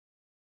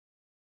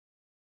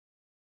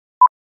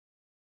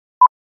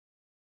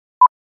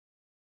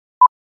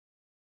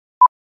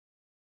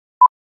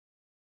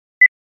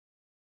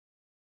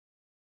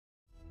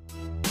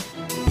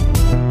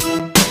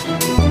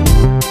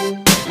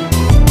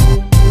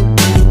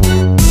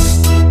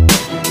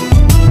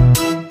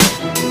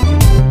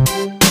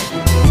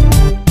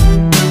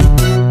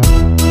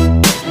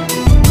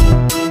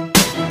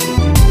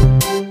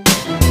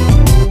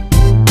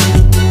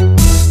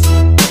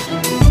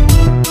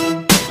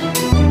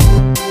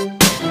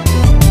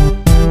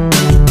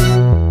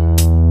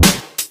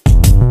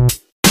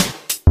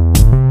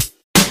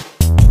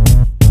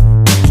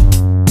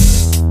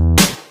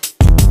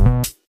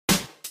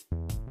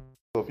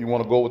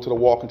to the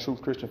Walk in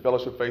Truth Christian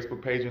Fellowship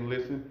Facebook page and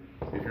listen.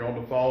 If you're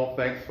on the phone,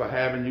 thanks for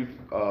having you.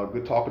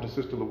 Good talking to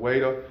Sister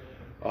Lueda.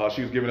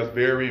 She was giving us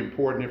very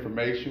important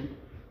information.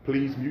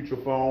 Please mute your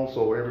phone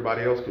so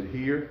everybody else can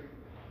hear.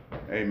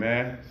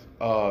 Amen.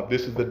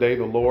 This is the day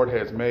the Lord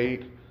has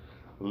made.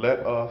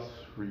 Let us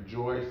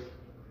rejoice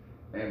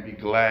and be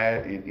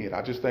glad in it.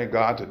 I just thank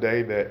God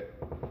today that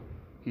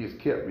He has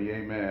kept me.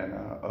 Amen.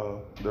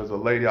 There's a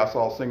lady I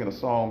saw singing a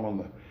song on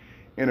the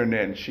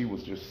internet, and she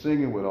was just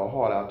singing with her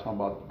heart out, talking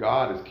about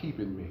God is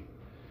keeping me.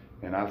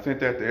 And I sent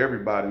that to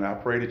everybody, and I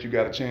pray that you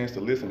got a chance to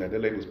listen to that.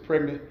 That lady was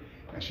pregnant,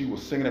 and she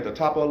was singing at the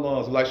top of her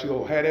lungs like she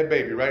had that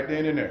baby right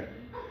then and there.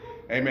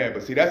 Amen.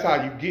 But see, that's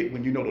how you get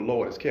when you know the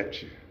Lord has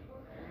kept you.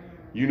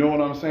 You know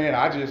what I'm saying?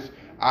 I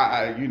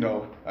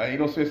ain't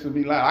no sense in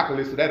me lying. I can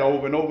listen to that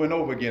over and over and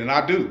over again, and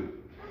I do.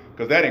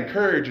 Because that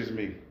encourages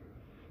me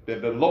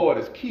that the Lord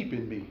is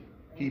keeping me.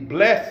 He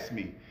blessed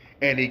me,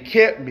 and He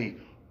kept me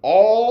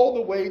all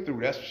the way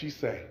through. That's what she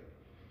said.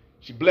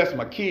 She blessed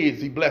my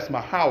kids. He blessed my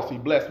house. He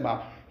blessed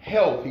my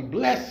health. He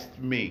blessed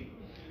me.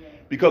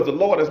 Because the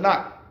Lord has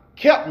not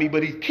kept me,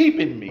 but He's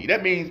keeping me.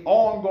 That means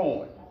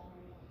ongoing.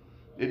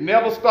 It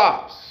never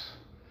stops.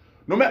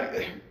 No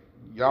matter,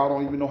 y'all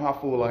don't even know how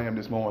full I am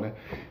this morning.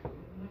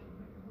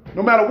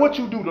 No matter what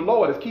you do, the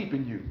Lord is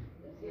keeping you.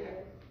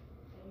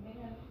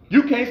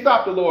 You can't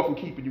stop the Lord from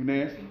keeping you,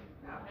 Nancy.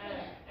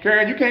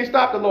 Karen, you can't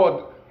stop the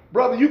Lord.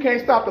 Brother, you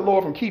can't stop the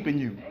Lord from keeping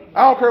you.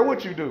 I don't care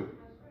what you do.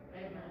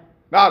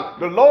 Now,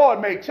 the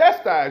Lord may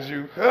chastise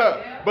you,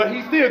 but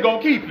He's still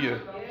going to keep you.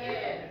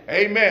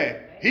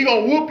 Amen. He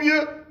going to whoop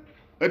you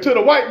until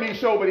the white meat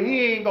show, but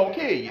He ain't going to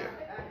kill you.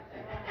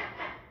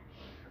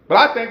 But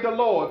I thank the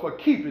Lord for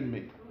keeping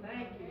me.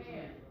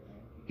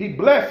 He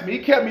blessed me. He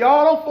kept me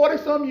all on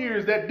 40-some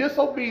years, that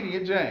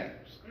disobedient James.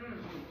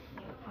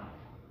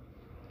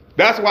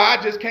 That's why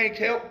I just can't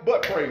help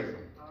but praise Him.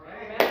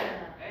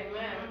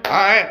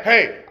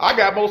 I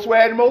got more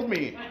swag than most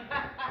men.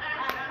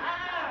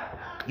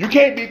 You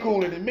can't be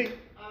cooler than me.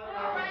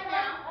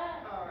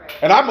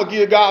 And I'm going to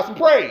give God some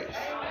praise.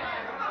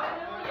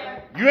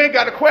 You ain't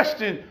got to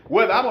question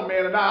whether I'm a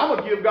man or not. I'm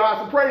going to give God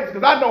some praise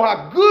because I know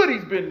how good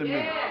He's been to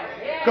me.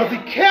 Because He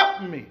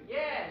kept me.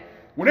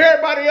 When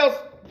everybody else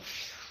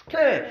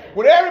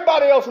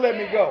let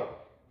me go.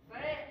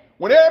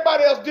 When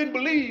everybody else didn't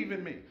believe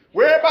in me.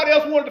 When everybody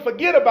else wanted to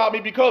forget about me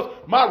because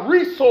my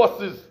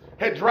resources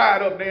had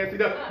dried up, Nancy.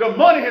 The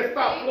money had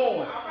stopped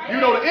flowing. You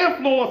know, the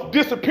influence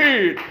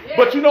disappeared.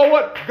 But you know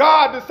what?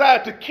 God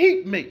decided to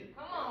keep me.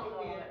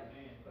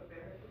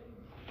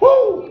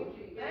 Woo!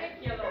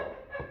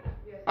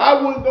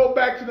 I wouldn't go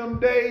back to them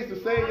days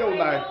to save your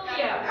life.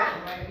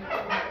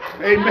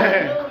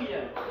 Amen.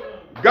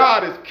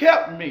 God has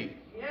kept me.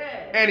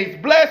 And He's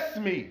blessed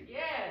me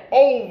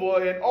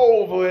over and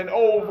over and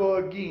over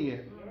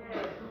again.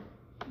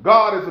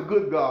 God is a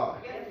good God.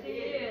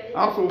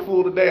 I'm so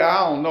full today,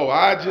 I don't know.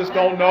 I just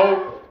don't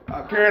know.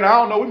 Karen, I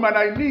don't know. We might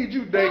not need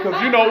you today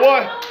because you know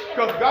what?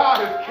 Because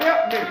God has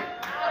kept me.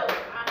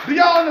 Do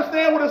y'all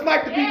understand what it's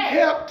like to be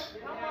kept?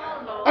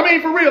 I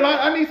mean, for real,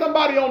 I need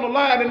somebody on the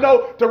line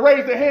to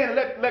raise their hand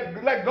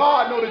and let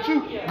God know that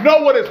you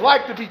know what it's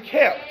like to be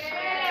kept.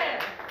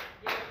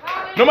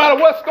 No matter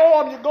what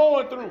storm you're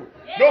going through,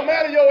 no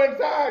matter your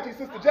anxiety,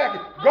 Sister Jackie,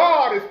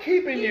 God is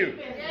keeping you.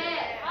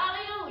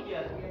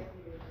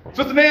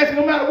 Sister Nancy,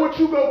 no matter what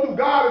you go through,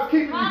 God is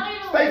keeping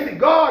you. Stacy,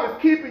 God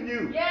is keeping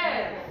you.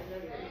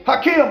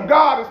 Hakim,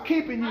 God is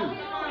keeping you.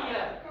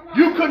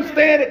 You couldn't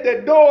stand at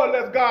that door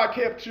unless God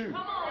kept you.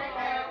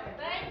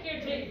 Thank you,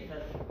 Jesus.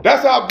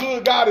 That's how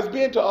good God has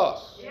been to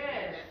us.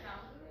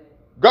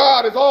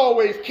 God is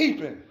always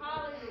keeping.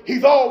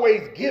 He's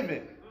always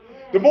giving.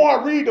 The more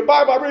I read the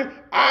Bible,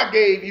 I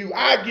gave you,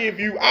 I give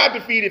you, I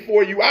defeated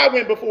for you, I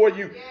went before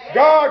you.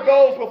 God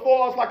goes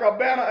before us like a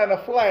banner and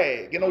a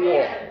flag in a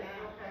war.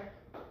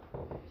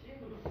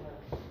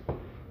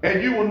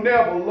 And you will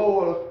never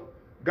lower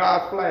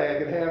God's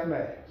flag at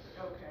half-mast.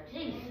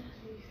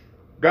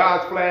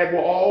 God's flag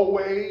will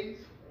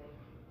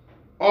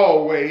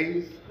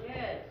always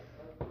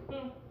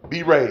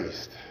be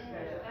raised.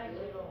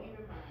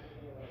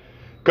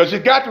 Because you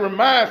got to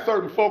remind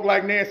certain folk,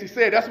 like Nancy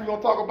said, that's what we're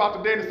going to talk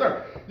about today in the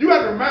sermon. You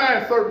got to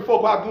remind certain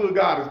folk how good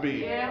God has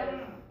been.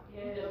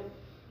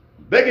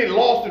 They get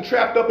lost and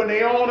trapped up in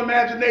their own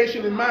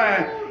imagination and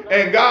mind.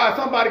 And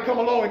somebody come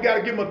along and got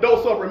to give them a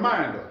dose of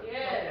reminder.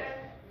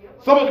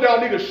 Some of y'all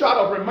need a shot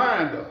of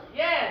reminder.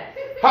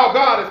 How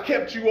God has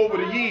kept you over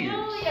the years.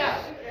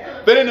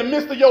 That in the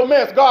midst of your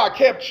mess, God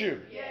kept you.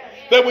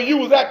 That when you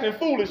was acting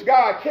foolish,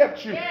 God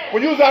kept you.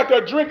 When you was out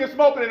there drinking,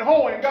 smoking, and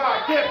hoeing,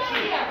 God kept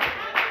you.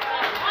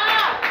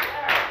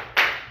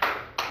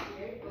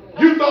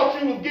 You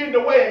thought you was getting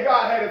away and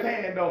God had His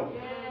hand on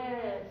you.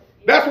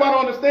 That's why I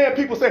don't understand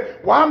people say,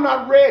 well, I'm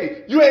not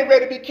ready. You ain't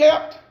ready to be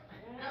kept.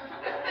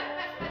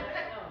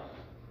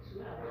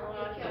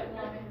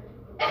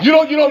 You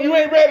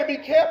ain't ready to be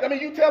kept. I mean,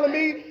 you telling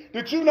me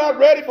that you're not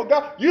ready for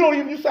God?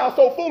 You sound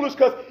so foolish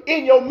because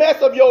in your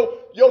mess of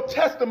your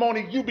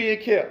testimony, you being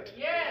kept.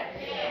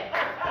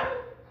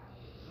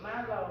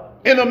 My Lord.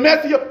 In the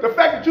mess of the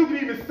fact that you can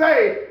even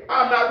say,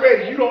 I'm not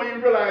ready, you don't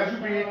even realize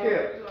you're being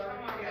kept.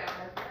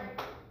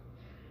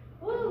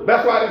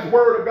 That's why this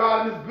word of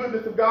God and this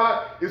goodness of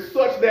God is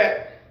such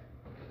that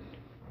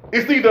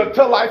it's either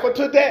to life or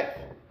to death.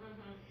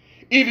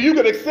 Either you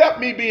can accept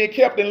me being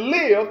kept and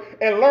live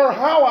and learn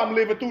how I'm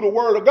living through the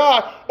word of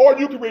God, or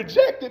you can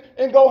reject it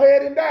and go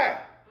ahead and die.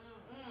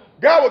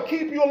 God will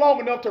keep you long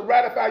enough to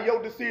ratify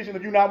your decision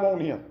if you not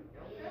want him.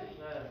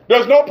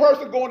 There's no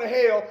person going to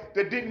hell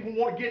that didn't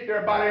want to get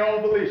there by their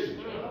own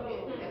volition.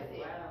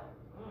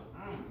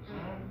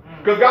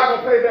 Because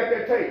God going to pay back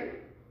that tape.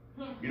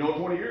 You know,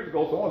 20 years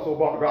ago, so-and-so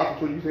bought the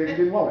gospel to you, you said you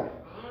didn't want it.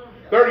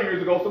 30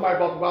 years ago, somebody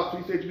bought the gospel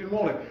to you, said you didn't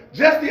want it.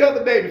 Just the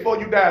other day, before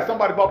you died,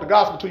 somebody bought the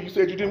gospel to you,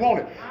 said you didn't want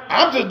it.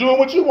 I'm just doing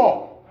what you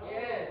want.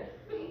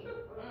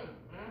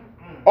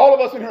 All of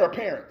us in here are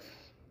parents.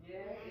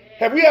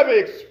 Have we ever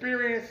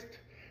experienced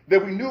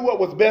that we knew what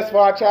was best for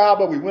our child,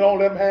 but we went on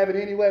to let them have it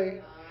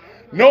anyway?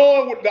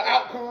 Knowing what the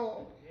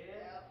outcome,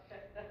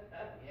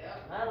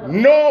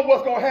 knowing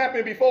what's going to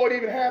happen before it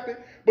even happened,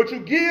 but you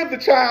give the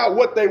child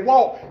what they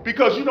want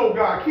because you know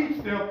God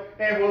keeps them,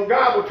 and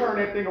God will turn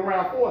that thing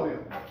around for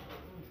them.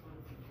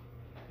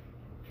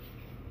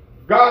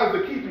 God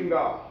is a keeping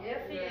God.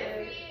 Yes, he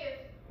is.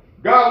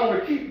 God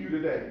wants to keep you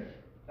today.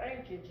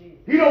 Thank you, Jesus.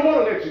 He don't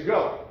want to let you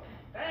go.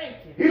 Thank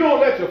you. He don't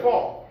let you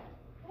fall.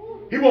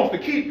 He wants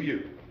to keep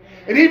you.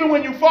 And even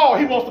when you fall,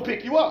 he wants to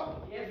pick you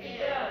up. Yes, he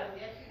does.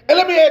 And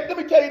let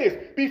me tell you this.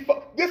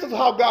 This is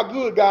how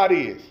good God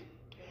is.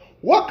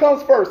 What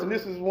comes first? And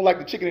this is more like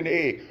the chicken and the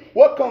egg.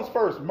 What comes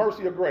first,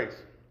 mercy or grace?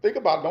 Think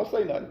about it. Don't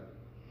say nothing.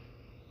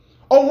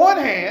 On one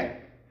hand,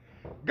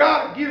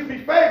 God gives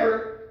me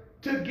favor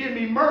to give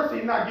me mercy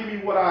and not give me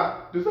what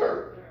I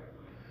deserve.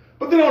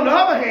 But then on the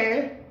other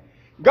hand,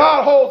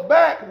 God holds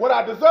back what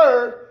I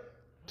deserve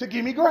to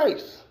give me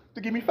grace,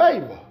 to give me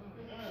favor.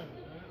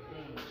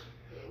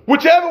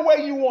 Whichever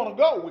way you want to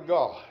go with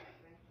God,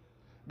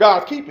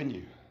 God's keeping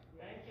you.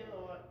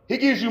 He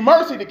gives you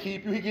mercy to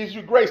keep you. He gives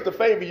you grace to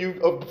favor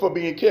you for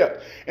being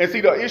kept. And see,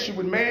 the issue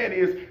with man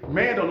is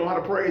man don't know how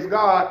to praise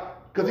God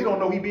because he don't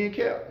know he's being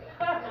kept.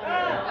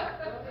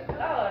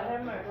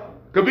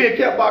 Because being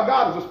kept by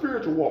God is a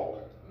spiritual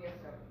walk.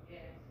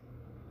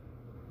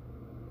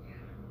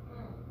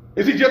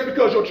 You see, just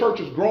because your church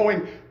is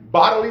growing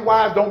bodily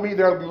wise don't mean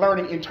they're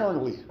learning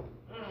internally.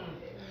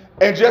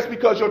 And just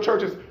because your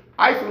church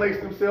isolates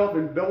themselves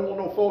and don't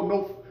want us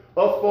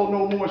folk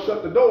no more and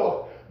shut the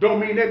door, don't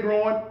mean they're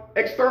growing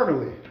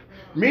externally.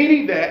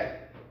 Meaning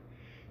that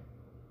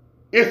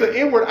it's an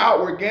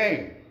inward-outward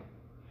game.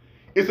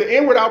 It's an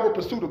inward-outward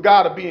pursuit of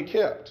God of being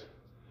kept.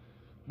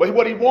 But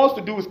what he wants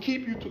to do is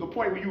keep you to the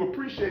point where you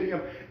appreciate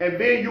him, and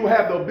then you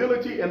have the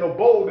ability and the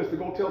boldness to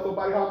go tell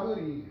somebody how good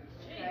he is.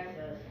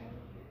 Jesus.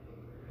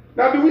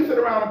 Now, do we sit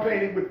around and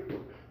paint it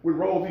with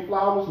rosy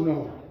flowers?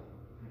 No.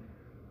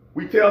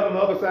 We tell them the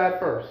other side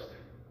first.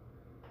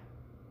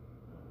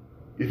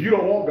 If you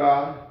don't want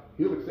God,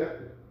 he'll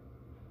accept it.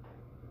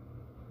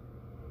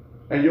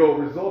 And your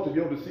result of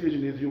your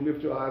decision is you'll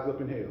lift your eyes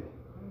up in hell.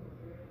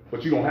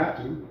 But you don't have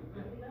to.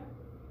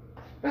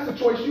 That's a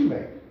choice you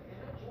make.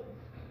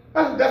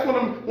 That's one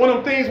of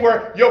them things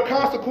where your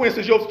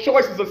consequences, your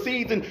choices of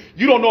seeds, and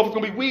you don't know if it's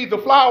going to be weeds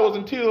or flowers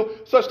until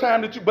such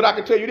time that you, but I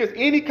can tell you this,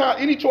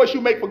 any choice you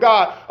make for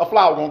God, a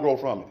flower going to grow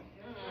from it.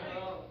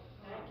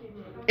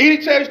 Any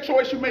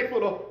choice you make for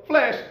the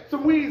flesh,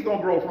 some weeds going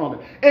to grow from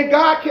it. And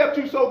God kept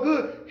you so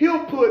good,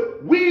 he'll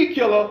put weed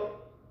killer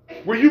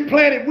where you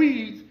planted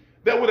weeds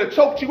that would have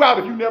choked you out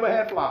if you never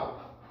had flowers.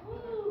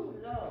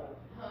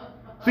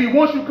 See,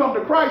 once you come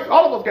to Christ,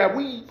 all of us got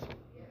weeds.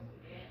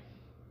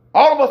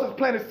 All of us has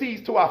planted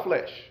seeds to our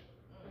flesh.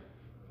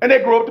 And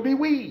they grow up to be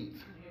weeds.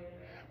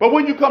 But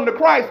when you come to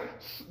Christ,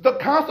 the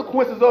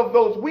consequences of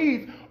those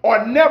weeds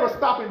are never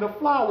stopping the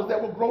flowers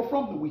that will grow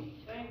from the weed.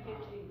 Thank you,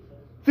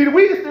 Jesus. See, the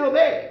weed is still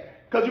there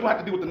because you don't have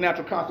to deal with the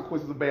natural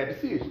consequences of bad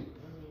decisions.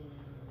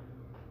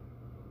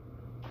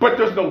 But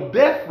there's no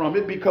death from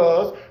it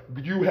because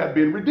you have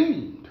been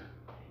redeemed.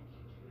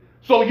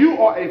 So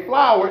you are a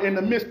flower in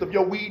the midst of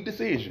your weed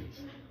decisions.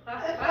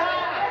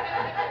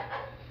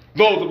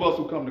 Those of us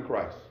who come to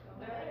Christ.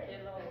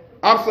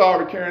 I'm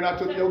sorry, Karen, I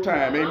took your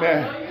time,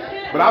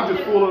 amen. But I'm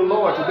just full of the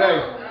Lord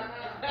today.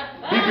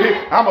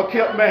 I'm a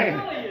kept man.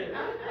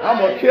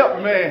 I'm a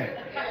kept man.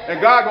 And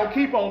God gonna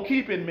keep on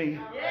keeping me.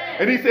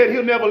 And he said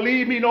he'll never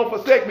leave me nor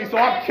forsake me. So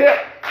I'm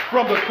kept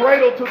from the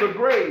cradle to the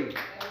grave.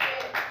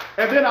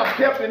 And then I'm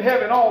kept in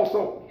heaven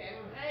also.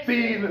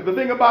 See, the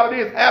thing about it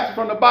is, absent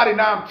from the body,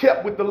 now I'm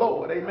kept with the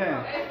Lord,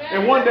 amen.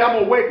 And one day I'm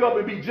going to wake up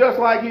and be just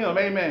like him,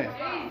 amen.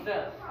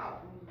 Jesus.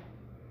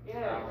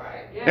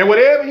 Yeah. And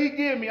whatever he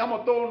give me, I'm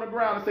going to throw on the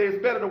ground and say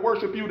it's better to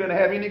worship you than to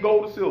have any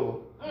gold or silver.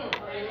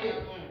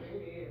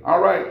 All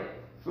right,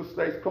 Sister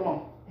Stacy, come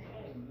on.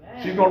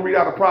 She's going to read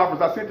out the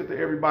Proverbs. I sent it to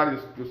everybody.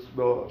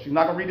 She's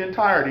not going to read the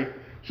entirety.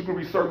 She's going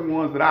to read certain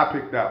ones that I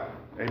picked out.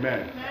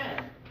 Amen.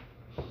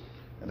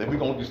 And then we're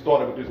going to get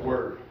started with this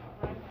word.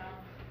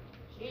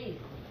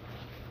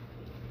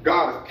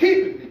 God is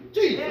keeping me.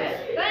 Jesus.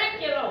 Yes.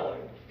 Thank you, Lord.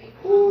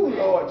 Ooh,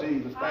 Lord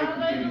Jesus, thank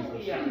you,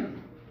 Hallelujah. Jesus.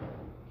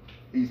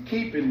 He's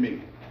keeping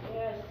me.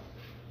 Yes.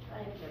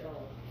 Thank you,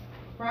 Lord.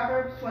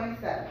 Proverbs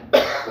 27.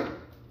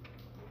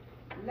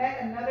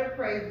 Let another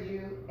praise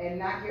you and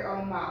not your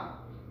own mouth,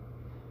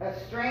 a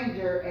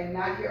stranger and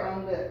not your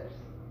own lips.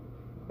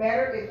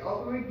 Better is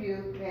open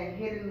rebuke than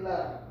hidden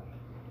love.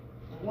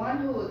 One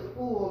who is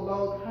full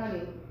loathes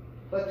honey,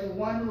 but to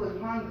one who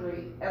is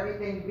hungry,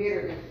 everything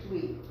bitter is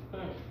sweet.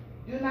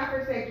 Do not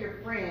forsake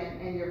your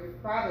friend and your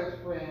father's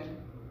friend,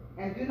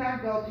 and do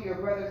not go to your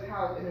brother's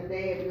house in the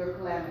day of your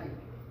calamity.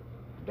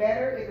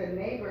 Better is a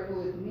neighbor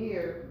who is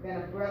near than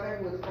a brother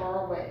who is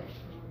far away.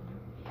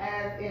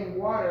 As in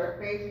water,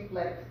 face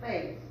reflects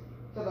face,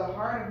 so the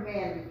heart of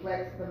man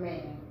reflects the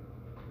man.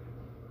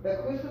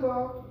 The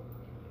crucible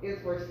is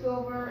for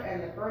silver,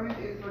 and the furnace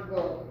is for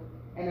gold,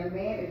 and a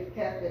man is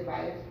tested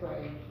by his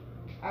praise.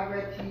 I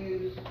read to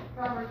you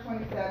Proverbs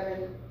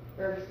 27,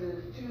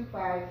 verses 2,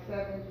 5,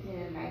 7,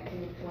 10,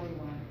 19, and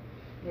 21.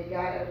 May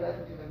God add a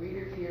blessing to the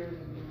readers, hearers,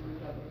 and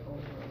doers of his holy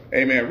word.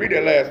 Amen. Read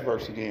that last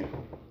verse again.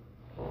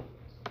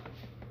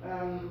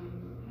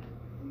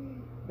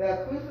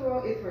 The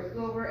crucible is for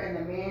silver, and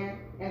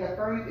the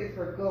furnace is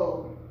for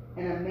gold,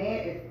 and a man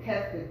is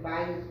tested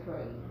by his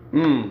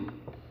praise.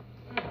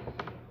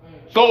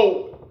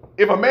 So,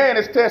 if a man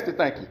is tested,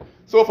 thank you.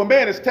 So, if a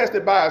man is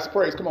tested by his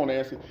praise, come on,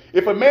 Nancy.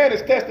 If a man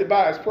is tested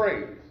by his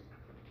praise,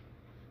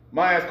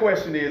 my ask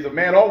question is, a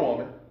man or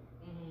woman,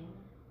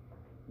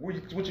 what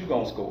you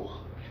gonna score?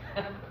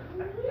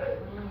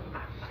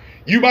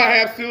 You might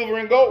have silver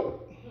and gold.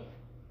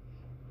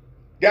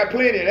 Got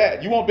plenty of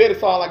that. You won't better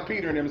sound like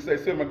Peter and them and say,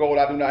 silver and gold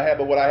I do not have,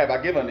 but what I have I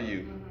give unto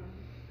you.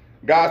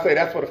 God say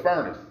that's for the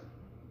furnace.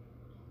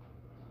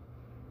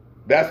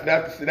 That's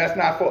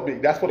not for me.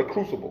 That's for the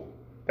crucible.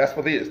 That's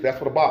for this. That's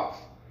for the box.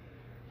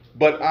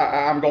 But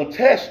I'm going to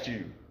test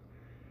you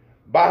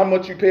by how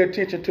much you pay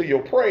attention to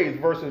your praise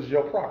versus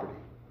your property.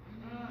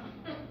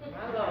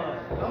 My Lord.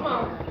 Come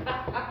on.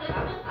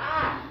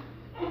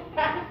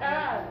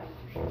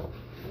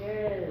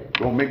 Yes.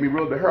 Don't make me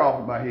rub the hair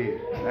off of my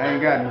head. I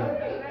ain't got none.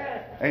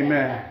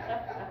 Amen.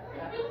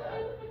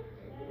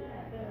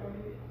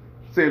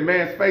 Say,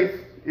 man's face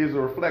is a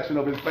reflection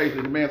of his face,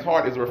 and man's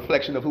heart is a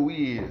reflection of who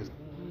he is.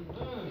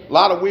 A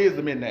lot of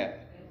wisdom in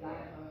that.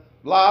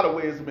 A lot of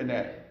wisdom in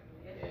that.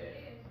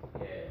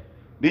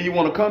 Then you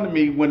want to come to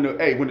me when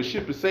the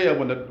ship is sailed,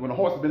 when the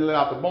horse has been let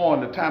out the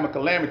barn, the time of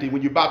calamity,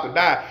 when you're about to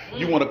die,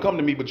 you want to come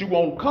to me, but you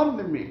won't come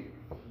to me.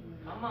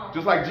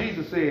 Just like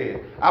Jesus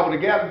said, I would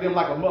have gathered them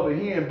like a mother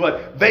hen,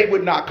 but they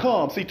would not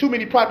come. See, too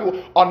many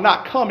people are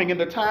not coming in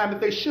the time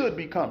that they should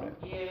be coming.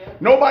 Yeah.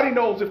 Nobody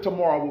knows if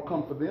tomorrow will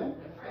come for them.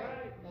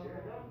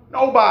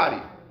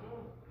 Nobody.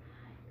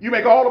 You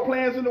make all the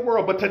plans in the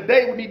world, but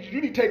today you need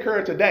to take care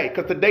of today,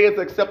 because today is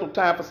the acceptable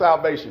time for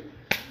salvation.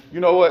 You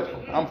know what?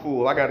 I'm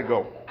full. I got to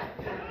go.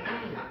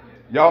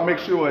 Y'all make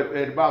sure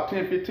at about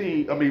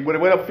 10:15,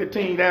 whatever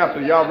 15 after,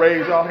 y'all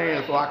raise your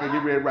hands so I can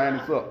get ready to round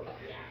this up.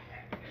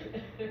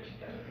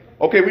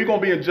 Okay, we're going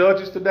to be in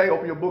Judges today.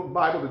 Open your book,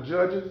 Bible, to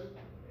Judges.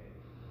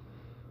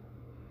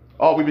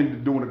 Oh, we've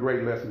been doing a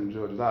great lesson in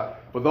Judges.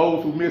 For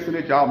those who missing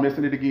it, y'all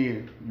missing it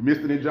again. You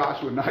missed it in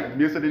Joshua, now you're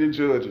missing it in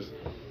Judges.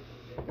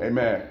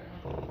 Amen.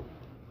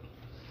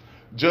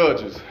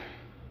 Judges.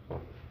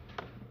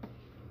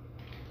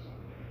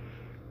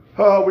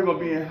 We're going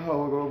to be in,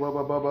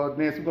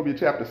 Nancy, we're going to be in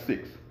chapter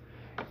 6.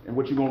 And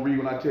what you're going to read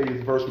when I tell you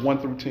is verse 1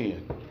 through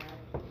 10.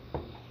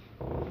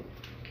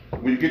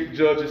 When you get to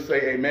Judges,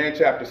 say amen,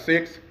 chapter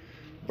 6,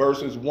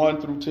 verses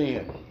 1 through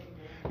 10.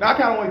 Now, I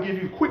kind of want to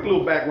give you a quick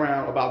little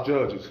background about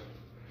Judges.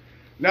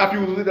 Now, if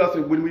you were with us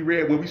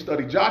when we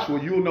studied Joshua,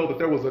 you'll know that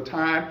there was a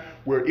time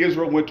where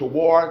Israel went to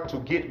war to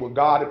get what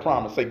God had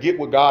promised. Say, get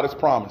what God has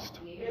promised.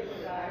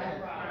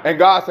 And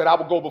God said, I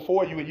will go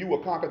before you and you will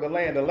conquer the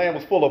land. The land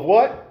was full of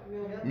what?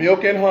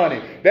 Milk and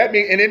honey. That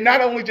means, and it not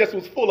only just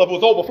was full of, it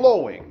was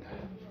overflowing.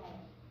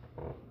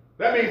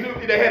 That means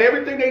they had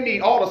everything they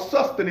need, all the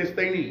sustenance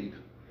they need.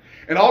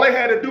 And all they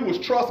had to do was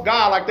trust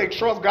God like they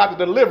trust God to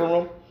deliver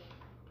them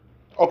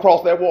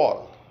across that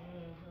water.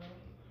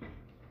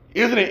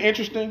 Isn't it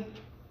interesting?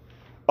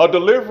 A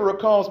deliverer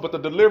comes, but the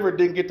deliverer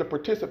didn't get to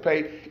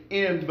participate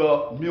in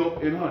the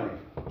milk and honey.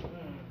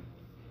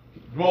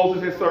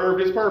 Moses had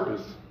served his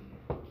purpose.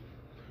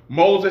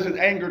 Moses had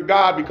angered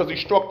God because he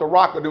struck the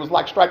rock, but it was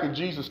like striking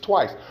Jesus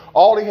twice.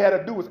 All he had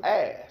to do was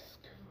ask.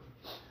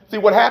 See,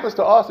 what happens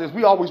to us is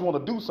we always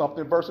want to do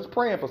something versus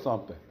praying for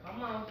something.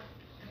 Come on.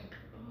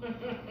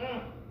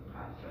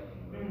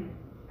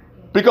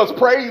 Because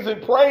praying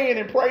and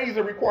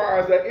praising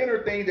requires that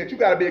inner thing that you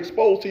got to be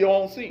exposed to your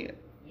own sin.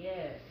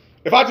 Yes.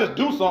 If I just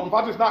do something, if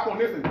I just knock on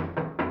this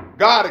and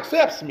God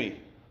accepts me,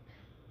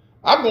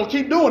 I'm going to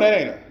keep doing it,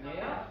 ain't I?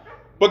 Yeah.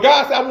 But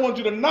God said, I want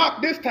you to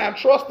knock this time,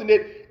 trusting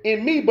it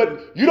in me,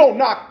 but you don't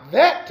knock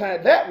that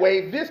time, that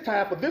way, this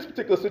time for this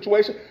particular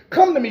situation.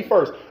 Come to me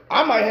first.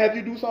 I might have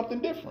you do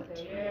something different.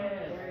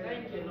 Yes.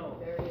 Thank you, Lord.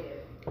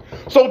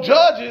 So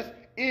Judges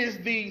is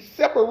the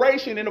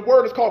separation, and the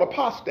word is called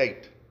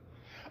apostate.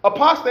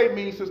 Apostate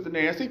means, Sister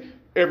Nancy,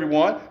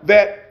 everyone,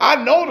 that I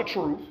know the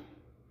truth,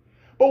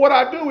 But what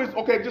I do is,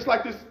 okay, just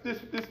like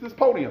this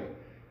podium.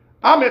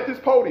 I'm at this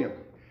podium.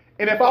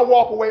 And if I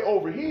walk away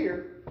over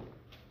here,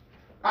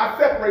 I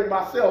separate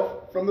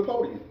myself from the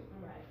podium.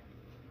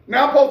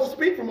 Now I'm supposed to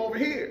speak from over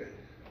here.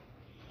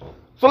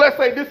 So let's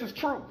say this is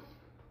truth.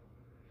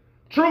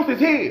 Truth is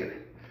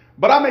here.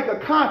 But I make a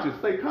conscious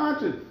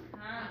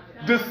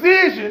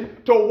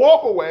decision to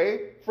walk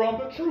away from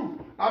the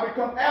truth. I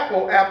become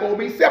Apple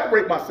means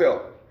separate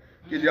myself.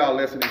 Give y'all a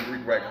lesson in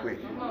Greek right quick.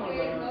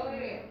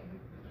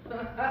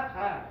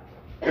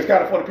 It's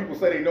kind of funny, people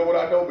say they know what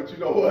I know, but you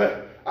know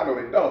what? I know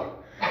they don't.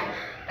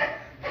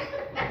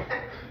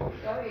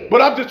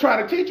 But I'm just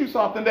trying to teach you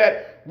something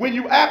that when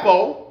you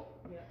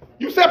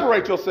you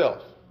separate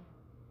yourself.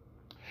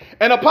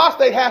 An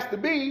apostate has to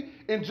be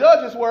in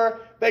Judges where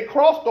they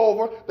crossed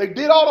over, they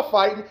did all the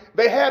fighting,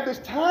 they had this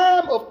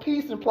time of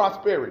peace and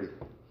prosperity.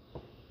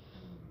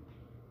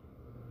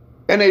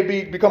 And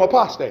they become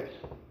apostate.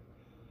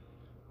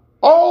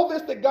 All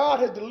this that God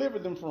has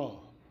delivered them from.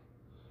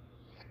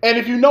 And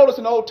if you notice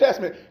in the Old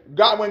Testament,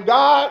 when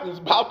God is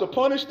about to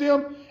punish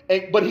them,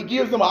 but he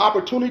gives them an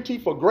opportunity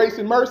for grace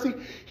and mercy,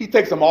 he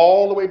takes them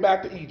all the way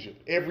back to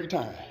Egypt every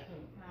time.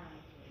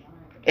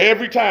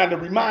 Every time the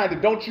reminder,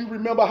 don't you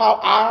remember how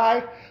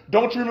I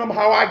delivered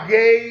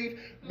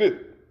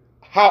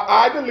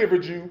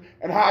you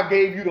and how I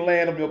gave you the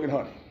land of milk and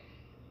honey?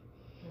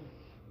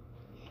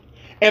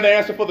 And the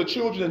answer for the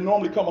children that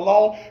normally come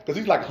along, because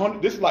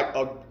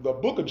the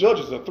book of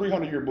Judges is a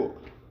 300-year book.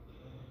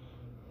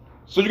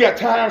 So you got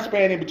time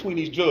span in between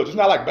these judges. It's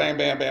not like bam,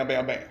 bam, bam,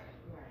 bam, bam.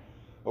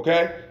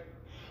 Okay?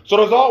 So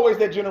there's always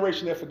that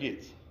generation that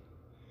forgets.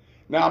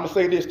 Now I'm going to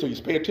say this to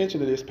you. Pay attention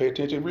to this. Pay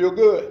attention real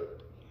good.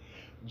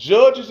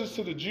 Judges is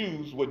to the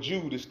Jews what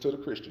Jude is to the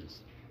Christians.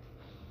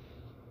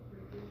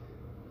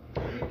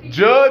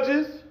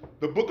 Judges,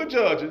 the book of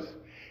Judges,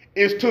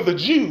 is to the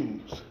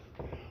Jews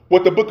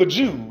what the book of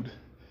Jude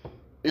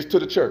is to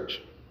the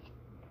church.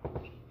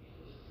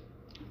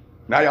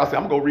 Now y'all say,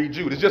 I'm going to go read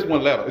Jude. It's just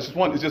one letter. It's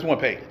just one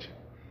page.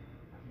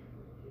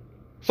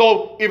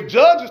 So if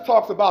Judges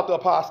talks about the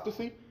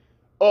apostasy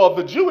of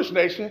the Jewish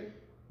nation,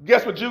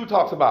 guess what Jude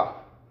talks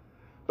about?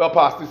 The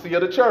apostasy of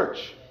the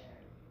church.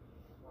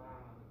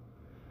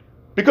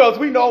 Because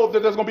we know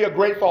that there's going to be a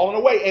great falling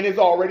away, and it's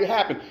already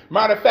happened.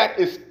 Matter of fact,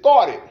 it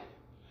started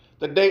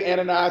the day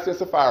Ananias and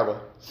Sapphira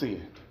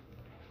sinned.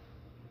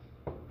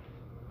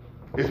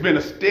 It's been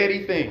a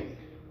steady thing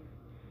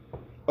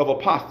of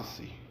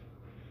apostasy.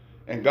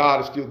 And God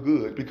is still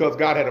good because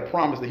God had a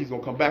promise that he's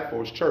going to come back for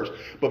his church.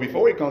 But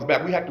before he comes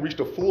back, we have to reach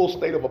the full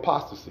state of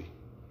apostasy.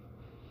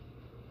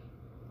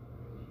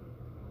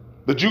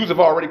 The Jews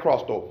have already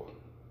crossed over.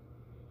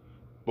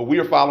 But we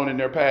are following in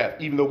their path,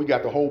 even though we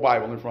got the whole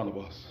Bible in front of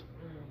us.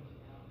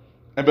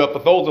 And but for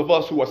those of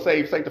us who are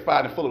saved,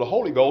 sanctified, and full of the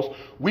Holy Ghost,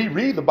 we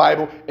read the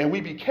Bible and we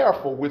be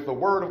careful with the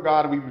word of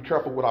God, and we be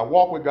careful with our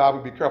walk with God,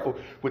 we be careful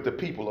with the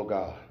people of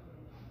God.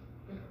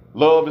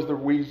 Love is the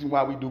reason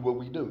why we do what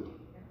we do.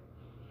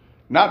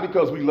 Not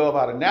because we love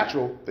out of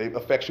natural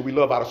affection, we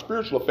love out of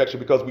spiritual affection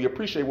because we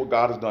appreciate what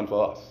God has done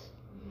for us.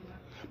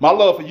 My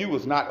love for you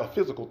is not a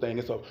physical thing,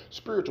 it's a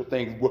spiritual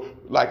thing.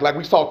 Like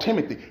we saw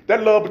Timothy.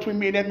 That love between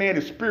me and that man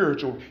is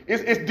spiritual.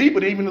 It's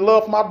deeper than even the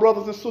love for my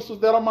brothers and sisters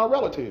that are my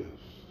relatives.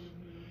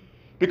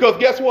 Because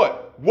guess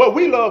what? What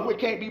we love with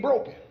can't be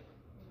broken.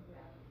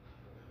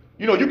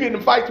 You know, you get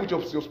in fights with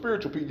your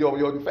spiritual people,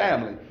 your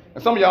family.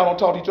 And some of y'all don't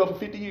talk to each other for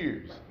 50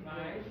 years.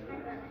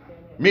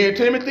 Me and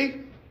Timothy,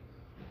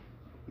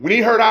 when he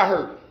hurt, I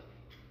hurt.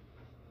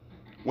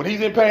 When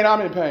he's in pain,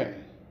 I'm in pain.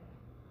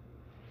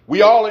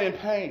 We all are in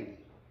pain.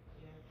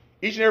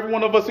 Each and every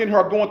one of us in here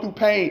are going through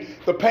pain.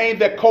 The pain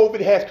that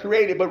COVID has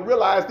created. But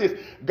realize this,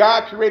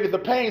 God created the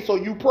pain so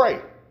you pray.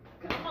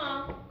 Come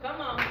on.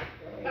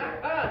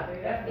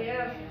 That's the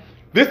answer.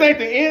 This ain't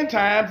the end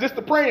times, this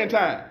the praying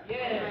time.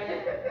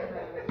 Yes.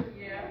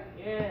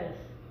 Yes.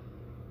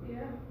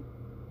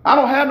 I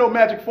don't have no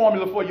magic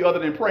formula for you other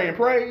than pray and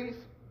praise.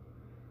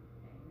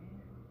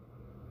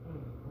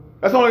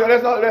 That's the only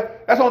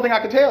thing I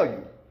can tell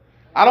you.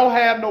 I don't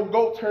have no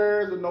goat's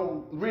hairs or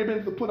no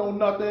ribbons to put on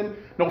nothing,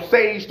 no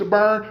sage to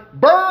burn.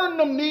 Burn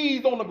them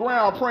knees on the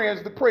ground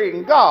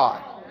praying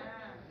God.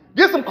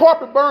 Get some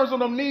carpet burns on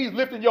them knees,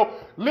 lifting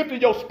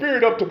your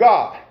spirit up to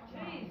God.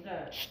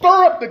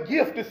 Stir up the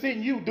gift that's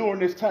in you during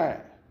this time.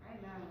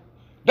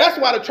 That's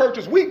why the church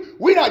is weak.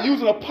 We're not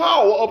using the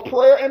power of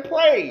prayer and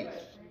praise.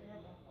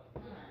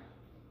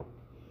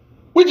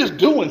 We're just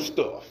doing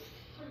stuff.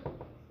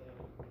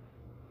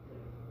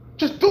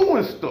 Just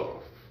doing stuff.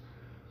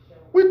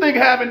 We think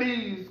having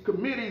these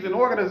committees and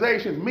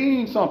organizations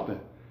means something.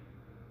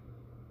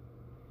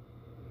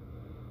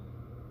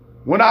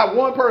 When not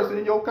one person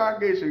in your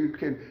congregation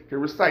can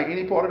recite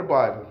any part of the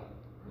Bible.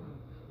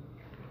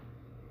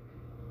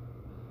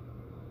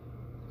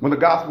 When the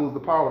gospel is the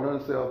power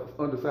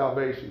unto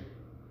salvation.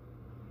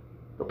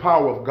 The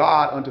power of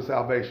God unto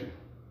salvation.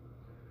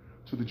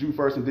 To the Jew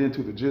first and then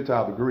to the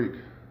Gentile, the Greek.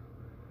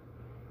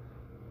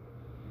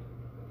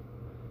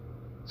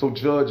 So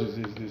Judges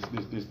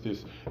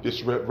is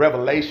this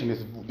revelation,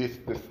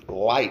 this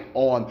light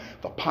on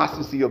the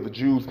apostasy of the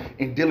Jews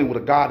in dealing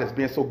with a God that's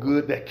been so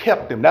good that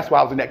kept them. That's why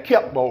I was in that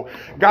kept mode.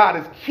 God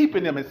is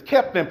keeping them, has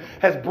kept them,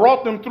 has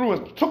brought them through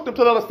and took them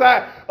to the other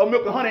side of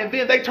milk and honey, and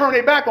then they turn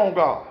their back on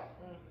God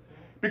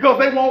because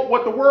they want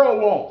what the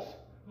world wants.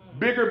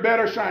 Bigger,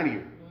 better,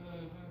 shinier.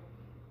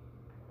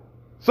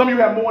 Some of you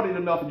have more than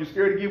enough and you're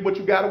scared to give what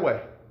you got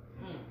away.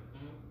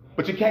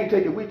 But you can't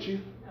take it with you.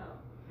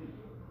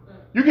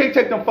 You can't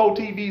take them 4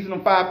 TVs and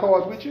them 5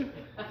 cars with you.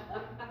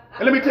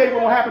 And let me tell you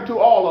what's going to happen to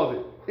all of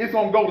it. It's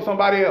going to go to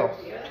somebody else.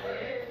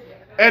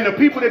 And the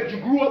people that you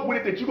grew up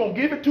with, that you're going to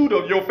give it to,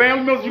 your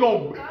family members you're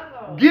going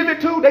to give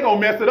it to, they're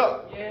going to mess it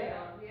up.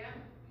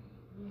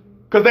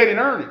 Because they didn't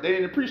earn it. They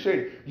didn't appreciate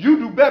it. You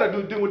do better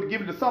to do it to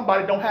give it to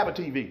somebody that don't have a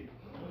TV.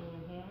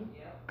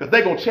 Because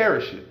they're going to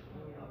cherish it.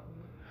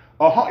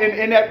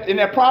 In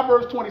that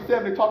Proverbs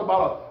 27, they talk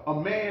about a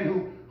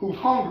man who's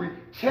hungry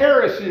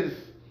cherishes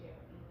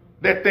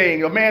that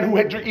thing. A man who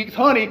eats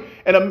honey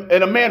and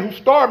a man who's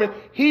starving,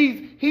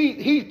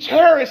 he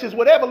cherishes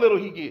whatever little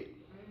he gets.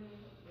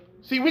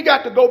 See, we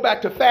got to go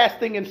back to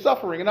fasting and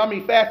suffering, and I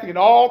mean fasting in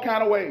all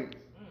kind of ways,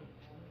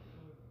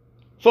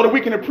 so that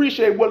we can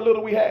appreciate what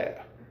little we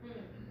have.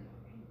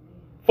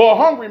 For a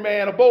hungry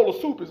man, a bowl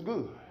of soup is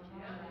good.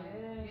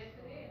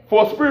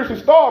 For a spiritually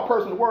starved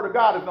person, the word of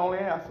God is the only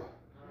answer.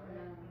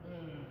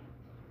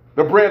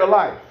 The bread of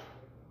life.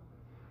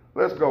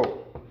 Let's go.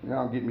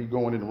 Y'all get me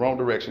going in the wrong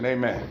direction.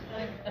 Amen.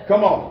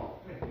 Come on.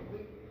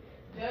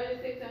 Judges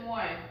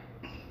 6:1.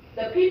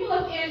 The people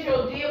of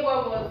Israel did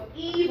what was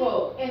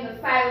evil in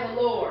the sight of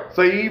the Lord.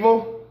 Say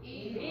evil.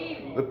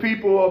 Evil. The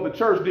people of the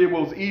church did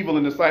what was evil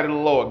in the sight of the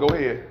Lord. Go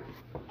ahead.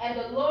 And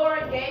the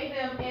Lord gave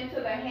them into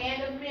the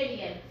hand of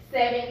Midian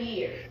 7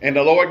 years. And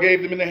the Lord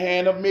gave them in the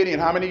hand of Midian.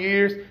 How many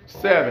years?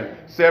 7.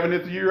 7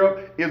 is the year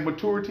of is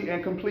maturity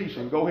and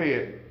completion. Go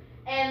ahead.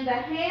 And the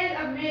hand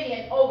of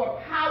Midian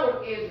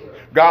overpowered Israel.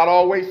 God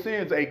always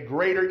sends a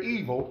greater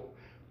evil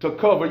to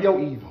cover your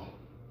evil.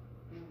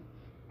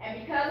 And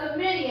because of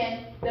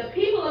Midian, the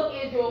people of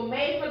Israel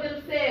made for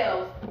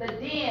themselves the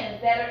dens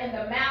that are in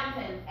the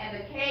mountains and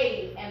the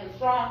caves and the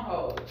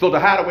strongholds. So to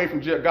hide away from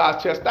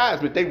God's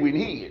chastisement, they went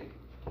hid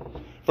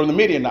from the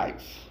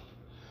Midianites.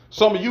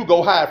 Some of you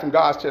go hide from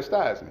God's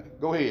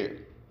chastisement. Go ahead.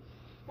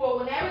 For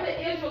whenever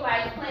the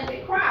Israelites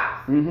planted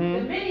crops, the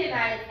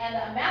Midianites and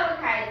the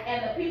Amalekites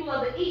and the people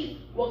of the east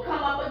will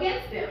come up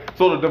against them.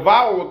 So the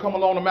devourer will come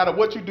along no matter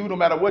what you do, no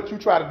matter what you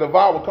try to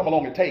devour, will come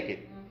along and take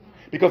it.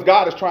 Because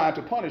God is trying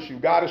to punish you.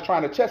 God is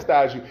trying to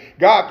chastise you.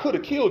 God could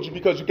have killed you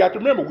because you got to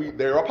remember,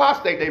 they're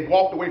apostate. They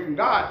walked away from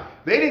God.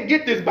 They didn't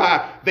get this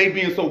by they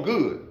being so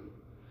good.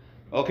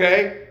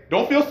 Okay?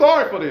 Don't feel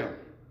sorry for them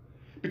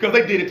because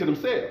they did it to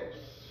themselves.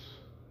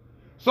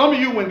 Some of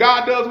you, when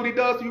God does what he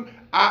does to you,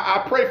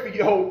 I pray for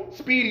your whole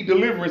speedy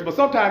deliverance, but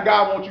sometimes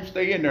God wants you to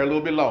stay in there a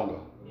little bit longer.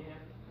 Yeah.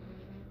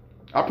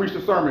 I preached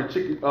a sermon,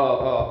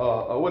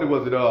 what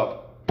was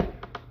it?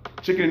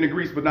 Chicken in the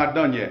grease, but not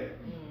done yet.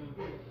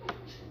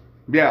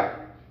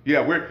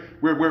 Yeah,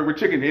 we're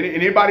chicken.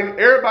 And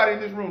everybody in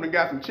this room that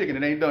got some chicken,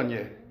 it ain't done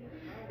yet.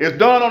 It's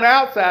done on the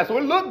outside, so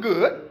it look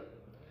good,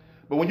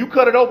 but when you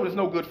cut it open, it's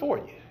no good for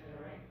you.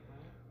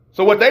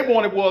 So what they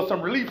wanted was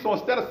some relief. So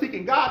instead of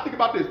seeking God, think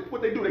about this.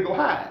 What they do, they go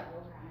hide.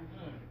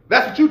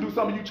 That's what you do,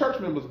 some of you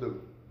church members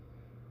do.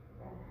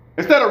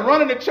 Instead of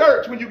running to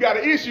church when you got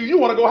an issue, you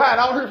want to go hide.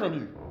 I don't hear from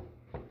you.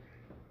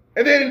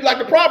 And then, like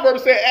the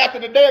Proverbs said, after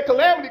the day of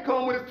calamity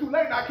comes, when it's too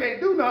late and I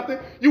can't do nothing,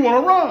 you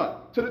want to run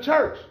to the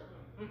church.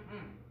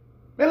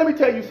 Man, let me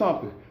tell you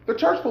something. The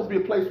church is supposed to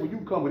be a place where you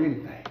can come with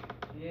anything.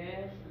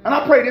 Yes. And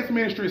I pray this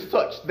ministry is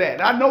such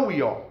that. I know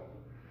we are.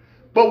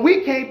 But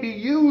we can't be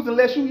used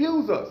unless you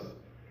use us.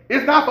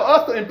 It's not for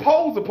us to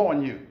impose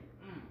upon you.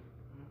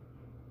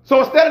 So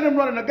instead of them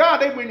running to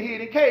God, they went and hid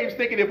in caves,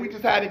 thinking if we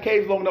just hide in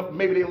caves long enough,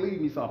 maybe they'll leave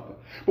me something.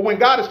 But when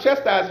God is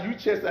chastising you,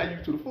 chastise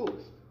you to the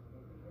fullest.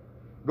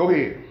 Go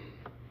ahead.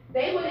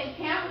 They would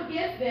encamp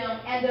against them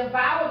and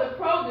devour the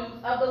produce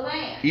of the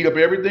land. Eat up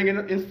everything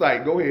in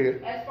sight. Go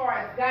ahead. As far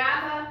as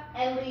Gaza,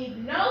 and leave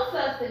no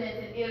sustenance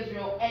in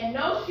Israel, and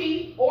no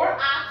sheep or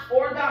ox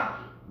or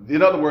donkey.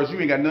 In other words, you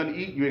ain't got nothing to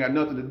eat, you ain't got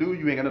nothing to do,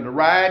 you ain't got nothing to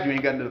ride, you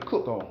ain't got nothing to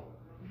cook on.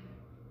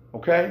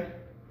 Okay?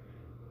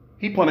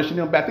 He punishing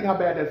them back. Think how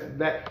bad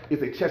that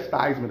is a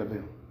chastisement of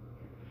them.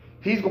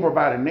 He's going to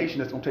provide a nation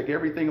that's going to take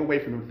everything away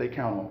from them if they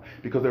count on,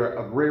 because they're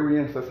an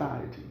agrarian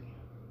society.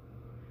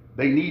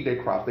 They need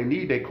their crops. They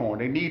need their corn.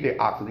 They need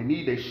their oxen. They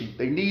need their sheep.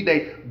 They need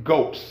their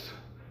goats.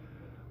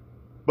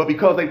 But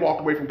because they walked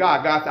away from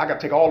God, God said, I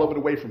got to take all of it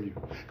away from you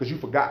because you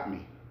forgot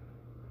me.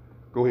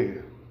 Go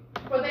ahead.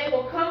 For they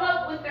will come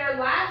up with their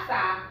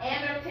livestock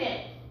and their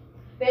tents.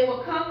 They will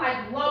come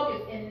like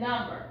locusts in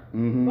number.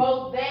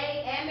 Both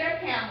they and their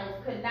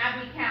camels could not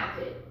be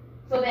counted,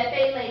 so that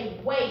they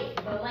laid waste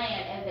the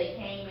land as they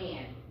came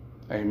in.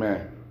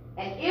 Amen.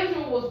 And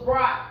Israel was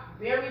brought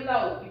very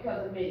low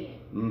because of Midian.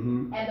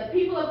 And the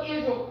people of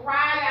Israel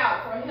cried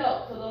out for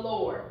help to the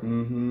Lord.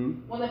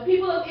 When the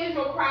people of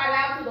Israel cried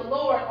out to the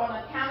Lord on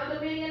account of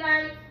the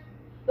Midianites,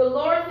 the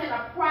Lord sent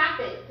a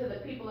prophet to the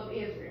people of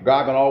Israel.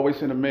 God gonna always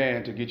send a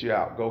man to get you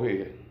out. Go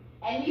ahead.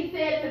 And he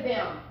said to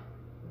them,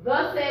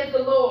 thus says the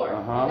Lord, the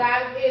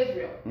God of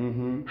Israel,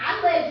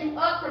 I led you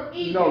up from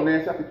Egypt. No,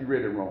 Nancy, I think you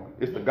read it wrong.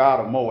 It's the God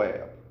of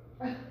Moab.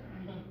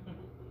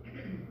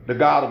 The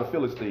God of the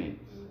Philistines.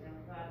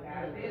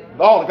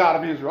 Oh, the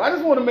God of Israel. I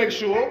just want to make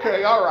sure.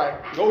 Okay, all right.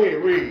 Go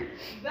ahead, read.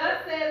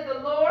 Thus says the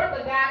Lord,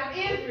 the God of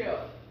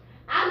Israel,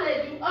 I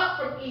led you up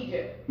from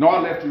Egypt. No, I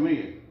left you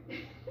in.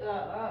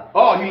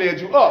 Oh, he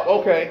led you up.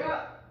 Okay.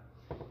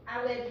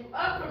 I led you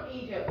up from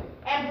Egypt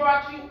and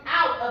brought you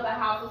out of the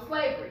house of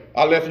slavery.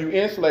 I left you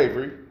in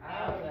slavery.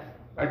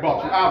 I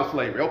brought you out of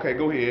slavery. Okay,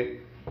 go ahead.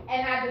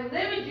 And I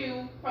delivered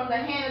you from the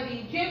hand of the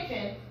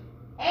Egyptians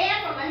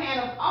and from the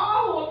hand of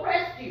all who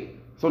oppressed you.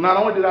 So not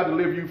only did I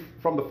deliver you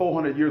from the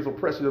 400 years of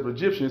oppression of the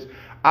Egyptians,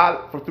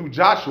 through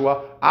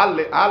Joshua,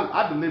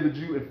 I delivered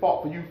you and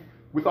fought for you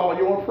with all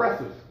your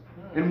oppressors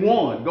and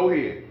won. Go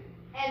ahead.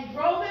 And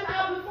drove them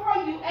out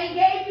before you and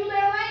gave you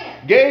their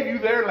land. Gave you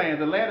their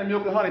land, the land of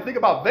milk and honey. Think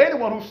about, they the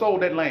one who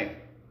sold that land.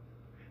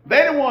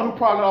 They the one who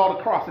planted all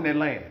the crops in that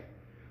land.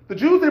 The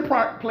Jews didn't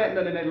plant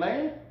nothing in that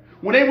land.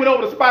 When they went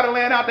over to spy the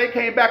land out, they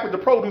came back with the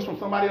produce from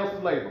somebody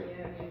else's labor.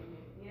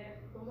 Yeah.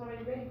 Those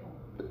already ready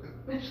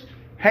for them.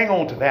 Hang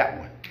on to that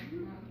one.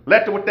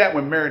 Let that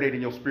one marinate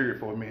in your spirit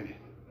for a minute.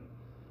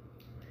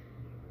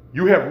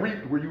 You have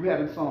reaped where you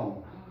haven't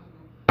sown.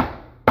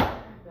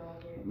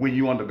 When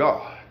you under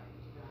God.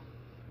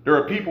 There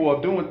are people who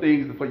are doing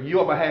things for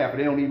your behalf and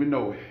they don't even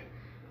know it.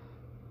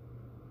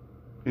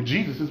 And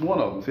Jesus is one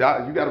of them. See,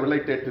 you got to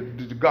relate that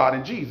to God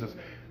and Jesus.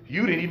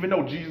 You didn't even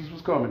know Jesus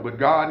was coming, but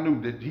God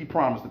knew that he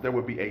promised that there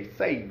would be a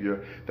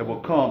Savior that will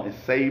come and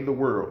save the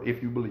world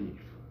if you believe.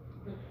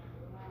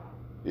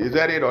 Is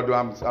that it, or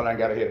I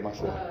got ahead of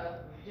myself?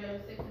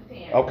 Judges 6 and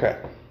 10. Okay.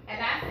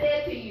 And I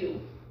said to you,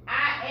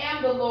 I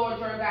am the Lord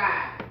your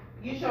God.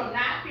 You shall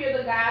not fear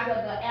the gods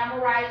of the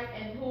Amorites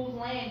in whose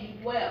land you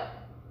dwell,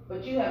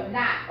 but you have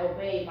not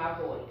obeyed my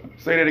voice.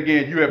 Say that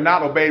again. You have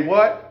not obeyed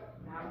what?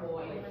 My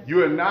voice. You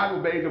have not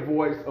obeyed the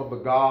voice of the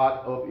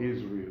God of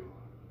Israel.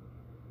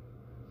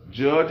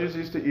 Judges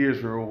is to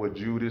Israel what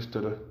Jude is to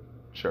the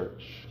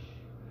church.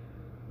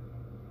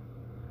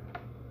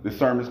 This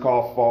sermon is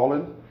called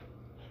Fallen,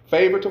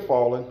 Favor to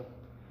Fallen,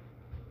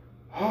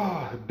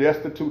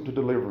 Destitute to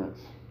Deliverance.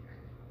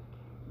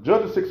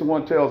 Judges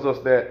 6:1 tells us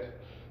that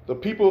the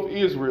people of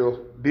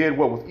Israel did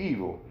what was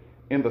evil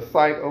in the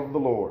sight of the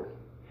Lord.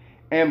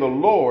 And the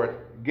Lord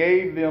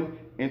gave them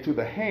into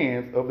the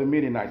hands of the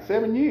Midianites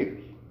 7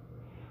 years.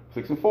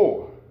 6 and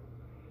 4.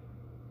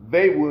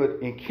 They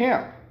would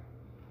encamp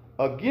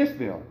against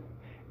them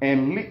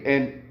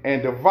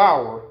and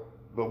devour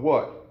the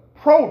what?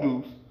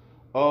 Produce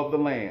of the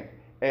land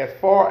as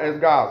far as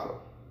Gaza.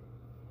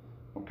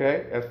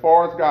 Okay? As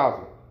far as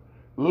Gaza.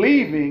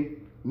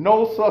 Leaving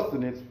no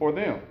sustenance for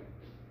them.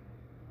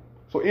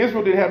 So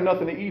Israel didn't have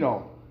nothing to eat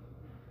on.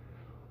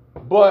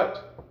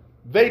 But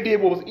they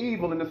did what was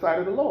evil in the sight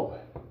of the Lord.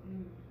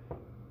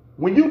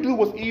 When you do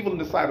what's evil in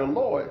the sight of the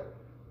Lord,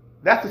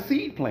 that's a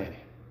seed planted.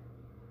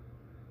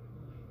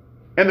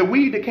 And the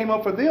weed that came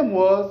up for them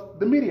was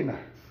the Midianites.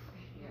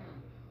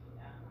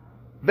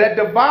 That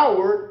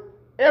devoured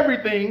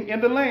everything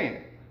in the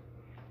land.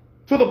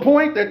 To the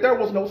point that there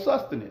was no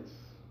sustenance.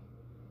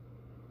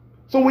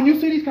 So when you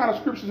see these kind of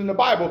scriptures in the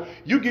Bible,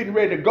 you're getting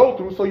ready to go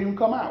through so you can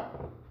come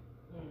out.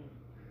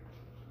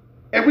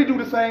 And we do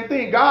the same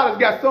thing. God has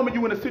got some of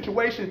you in a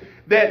situation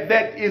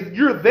that is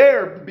you're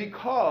there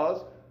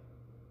because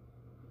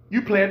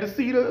you planted the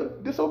seed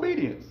of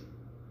disobedience.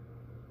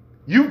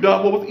 You've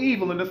done what was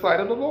evil in the sight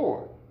of the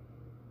Lord.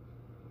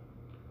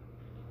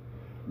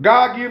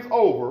 God gives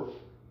over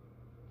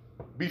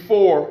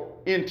before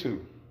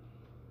into.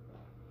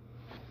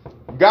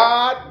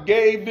 God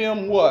gave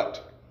them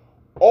what?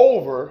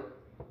 Over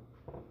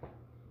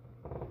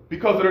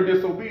because of their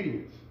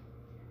disobedience.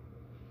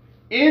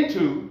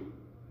 Into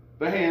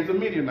the hands of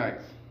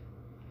Midianites.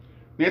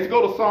 Let's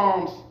go to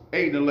Psalms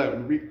 8 and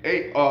 11,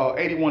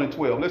 81 and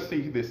 12. Let's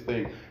see this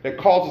thing that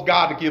causes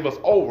God to give us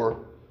over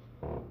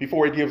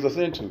before he gives us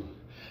into.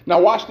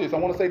 Now watch this. I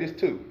want to say this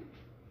too.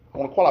 I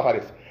want to qualify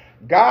this.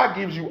 God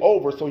gives you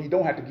over so he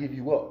don't have to give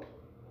you up.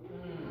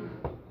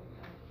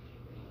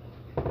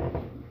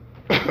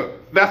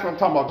 That's what I'm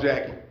talking about,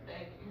 Jackie.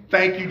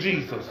 Thank you,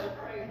 Jesus.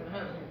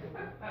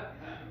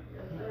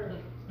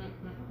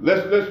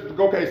 Let's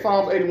go. Okay,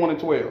 Psalms 81 and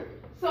 12.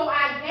 So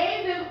I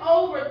gave them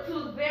over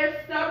to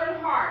their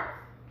stubborn hearts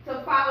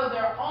to follow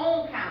their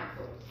own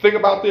counsels. Think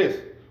about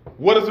this.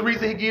 What is the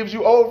reason he gives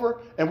you over?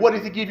 And what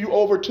does he give you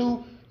over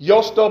to?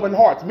 Your stubborn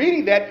hearts.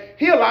 Meaning that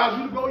he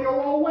allows you to go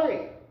your own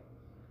way.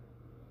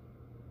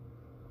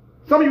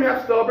 Some of you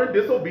have stubborn,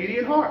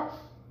 disobedient hearts.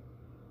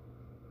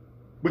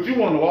 But you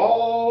want to know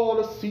all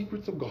the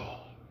secrets of God.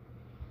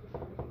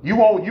 You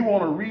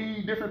want to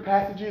read different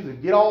passages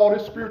and get all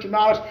this spiritual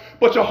knowledge,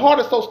 but your heart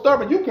is so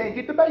stubborn you can't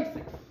get the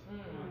basics.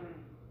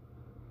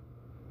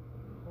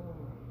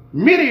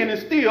 Midian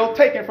is still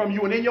taken from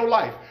you and in your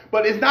life.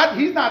 But he's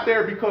not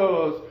there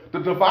because the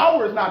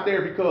devourer is not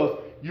there because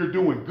you're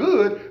doing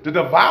good. The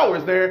devourer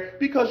is there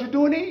because you're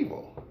doing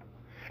evil.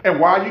 And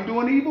why are you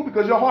doing evil?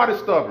 Because your heart is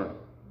stubborn.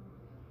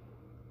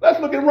 Let's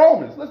look at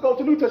Romans. Let's go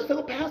to New Testament. Say,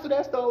 well, Pastor,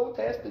 that's the Old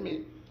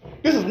Testament.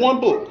 This is one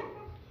book.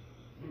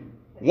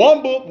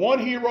 One book, one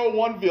hero,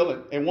 one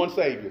villain, and one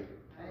savior.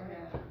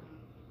 Amen.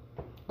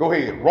 Go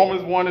ahead.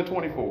 Romans 1 and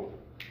 24.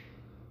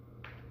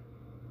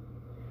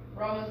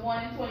 Romans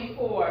 1 and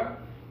 24.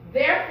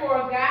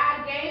 Therefore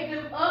God gave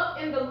them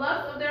up in the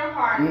lust of their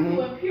hearts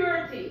to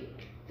impurity,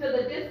 to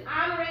the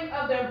dishonoring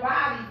of their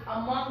bodies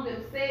among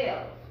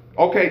themselves.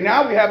 Okay,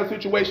 now we have a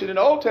situation in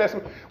the Old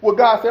Testament where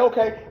God said,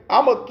 okay,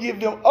 I'm going to give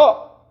them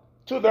up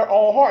to their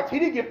own hearts. He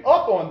didn't give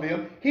up on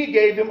them. He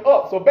gave them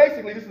up. So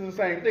basically, this is the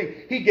same thing.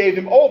 He gave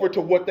them over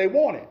to what they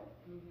wanted.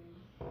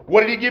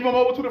 What did he give them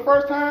over to the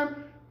first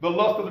time? The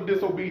lust of the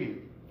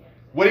disobedient.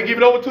 What did he give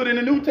it over to in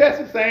the New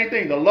Testament? Same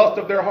thing, the lust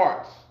of their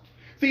hearts.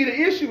 See, the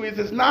issue is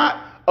it's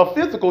not a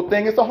physical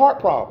thing, it's a heart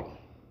problem.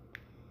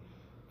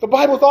 The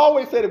Bible's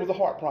always said it was a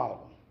heart problem.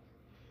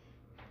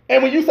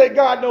 And when you say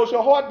God knows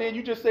your heart, then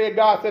you just said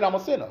God said I'm a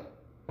sinner.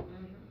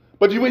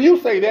 But when you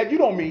say that, you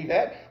don't mean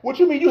that. What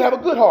you mean, you have a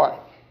good heart.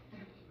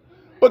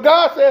 But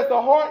God says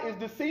the heart is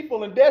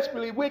deceitful and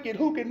desperately wicked.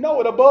 Who can know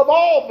it above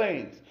all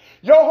things?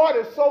 Your heart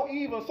is so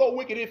evil and so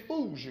wicked it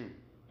fools you.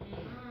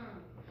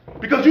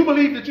 Because you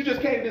believe that you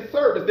just came to this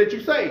service, that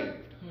you saved.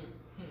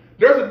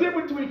 There's a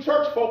difference between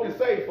church folk and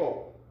saved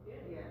folk.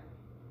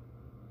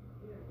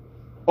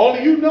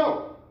 Only you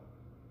know.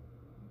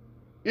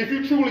 If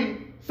you truly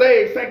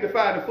saved,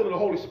 sanctified, and full of the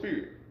Holy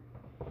Spirit.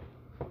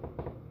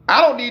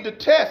 I don't need to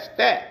test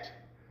that.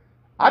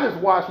 I just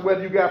watch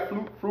whether you got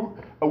fruit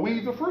or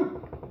weeds or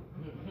fruit.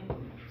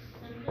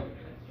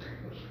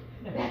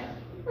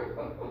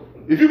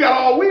 If you got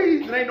all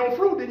weeds and ain't no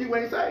fruit, then you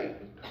ain't saved.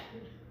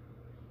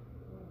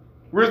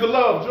 Where's the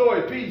love,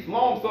 joy, peace,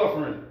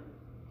 long-suffering,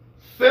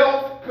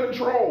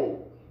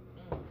 self-control?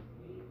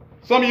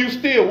 Some of you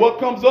still, what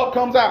comes up,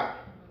 comes out.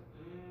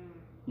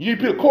 You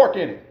put a cork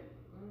in it.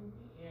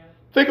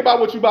 Think about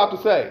what you're about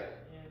to say.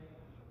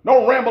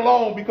 Don't ramble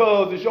on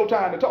because it's your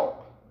time to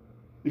talk.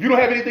 If you don't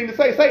have anything to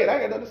say, say it.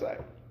 I ain't got nothing to say.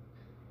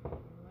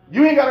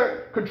 You ain't got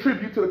to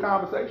contribute to the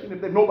conversation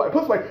if there's nobody.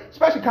 Put it this way,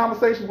 especially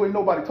conversations where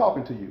nobody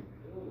talking to you.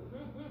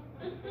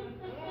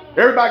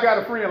 Everybody got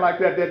a friend like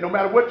that no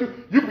matter what you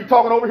can be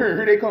talking over here and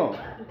here they come.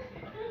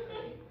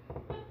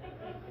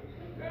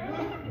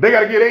 They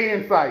got to get a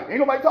insight. Ain't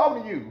nobody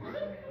talking to you.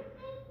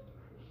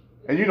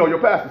 And you know your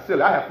pastor's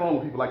silly. I have fun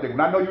with people like that. When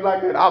I know you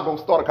like that, I'll go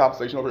start a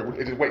conversation over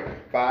here. Just wait.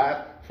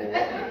 5, 4, 3,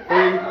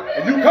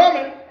 and you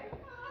coming.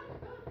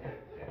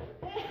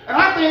 And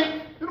I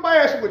think, nobody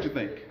ask you what you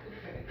think.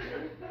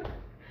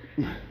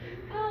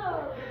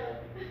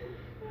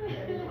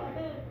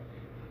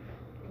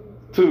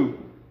 Two,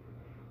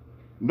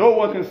 no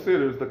one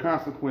considers the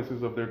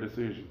consequences of their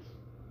decisions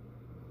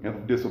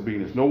and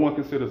disobedience. No one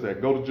considers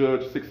that. Go to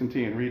Judges 6 and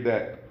 10. Read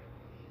that.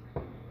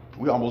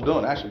 We're almost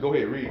done. Actually, go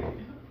ahead, read.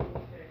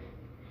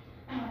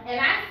 And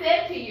I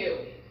said to you,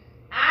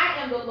 I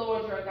am the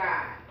Lord your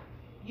God.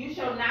 You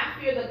shall not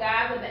fear the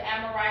gods of the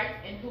Amorites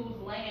in whose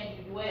land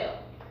you dwell,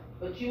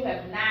 but you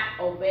have not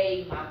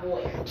obeyed my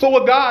voice. So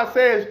what God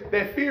says,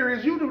 that fear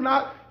is you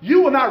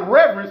will not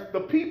reverence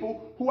the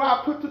people who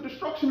I put to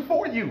destruction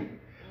for you.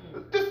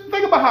 Just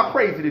think about how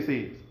crazy this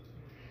is.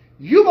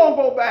 You're going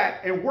to go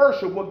back and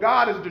worship what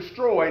God has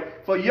destroyed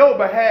for your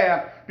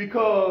behalf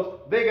because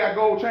they got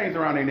gold chains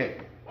around their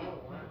neck.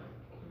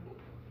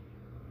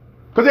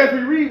 Because as we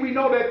read, we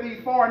know that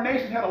these foreign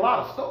nations had a lot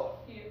of stuff.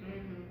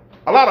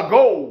 A lot of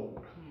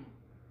gold.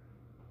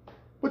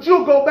 But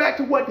you'll go back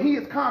to what he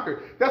has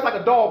conquered. That's like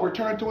a dog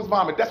returning to his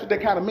vomit. That's what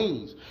that kind of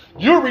means.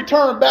 You'll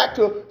return back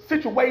to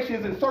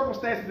situations and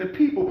circumstances and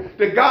people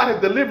that God has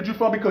delivered you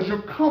from because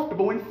you're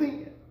comfortable in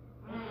sin.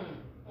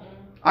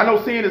 I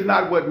know sin is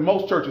not what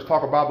most churches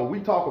talk about, but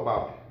we talk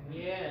about it.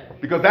 Yeah.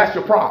 Because that's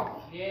your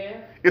problem. Yeah.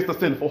 It's the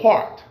sinful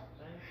heart.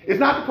 It's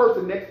not the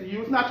person next to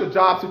you. It's not your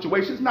job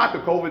situation. It's not the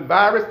COVID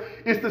virus.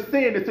 It's the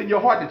sin that's in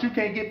your heart that you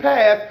can't get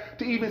past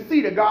to even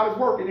see that God is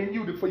working in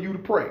you for you to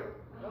pray.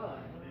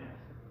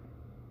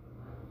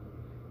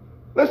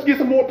 Let's get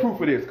some more proof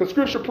of this, because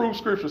Scripture proves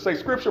Scripture. Say,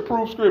 Scripture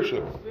proves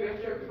Scripture.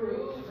 Scripture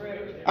proves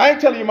Scripture. I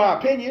ain't telling you my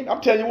opinion.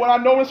 I'm telling you what I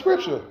know in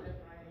Scripture.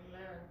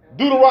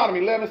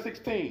 Deuteronomy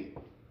 11:16.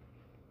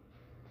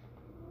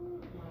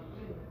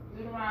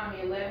 Deuteronomy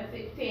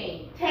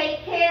 11:16. Take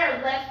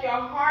care lest your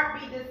heart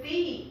be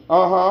deceived.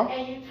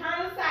 And you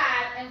turn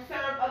aside and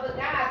serve other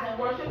gods and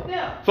worship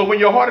them. So when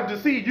your heart is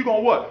deceived, you're going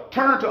to what?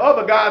 Turn to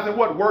other gods and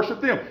what? Worship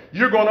them.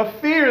 You're going to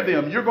fear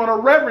them. You're going to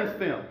reverence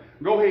them.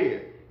 Go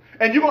ahead.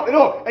 And you're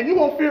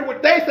going to fear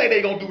what they say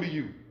they're going to do to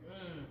you.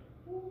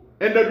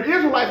 And the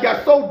Israelites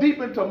got so deep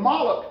into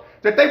Moloch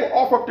that they would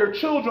offer up their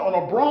children on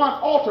a bronze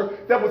altar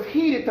that was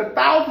heated to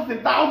thousands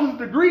and thousands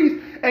of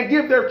degrees and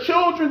give their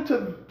children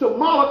to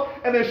Moloch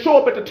and then show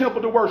up at the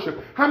temple to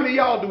worship. How many of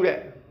y'all do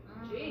that?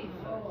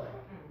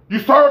 You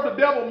serve the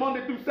devil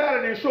Monday through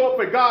Saturday and show up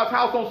at God's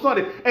house on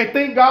Sunday and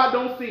think God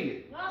don't see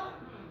it.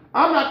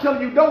 I'm not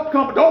telling you don't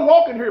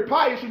walk in here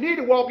pious. You need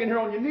to walk in here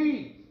on your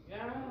knees.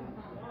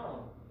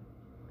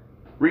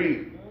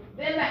 Read.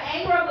 Then the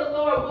anger of the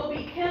Lord will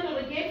be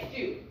kindled against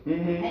you,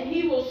 Mm-hmm. and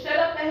he will shut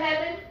up the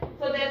heavens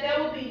so that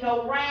there will be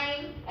no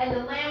rain, and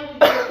the land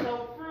will yield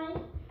no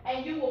fruit,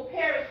 and you will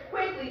perish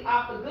quickly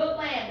off the good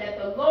land that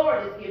the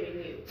Lord is giving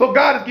you. So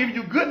God is giving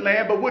you good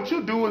land, but what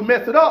you do is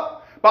mess it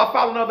up by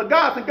following other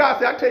gods. And God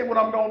said, I tell you what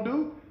I'm going to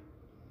do.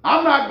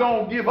 I'm not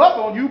going to give up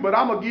on you, but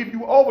I'm going to give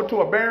you over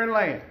to a barren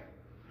land.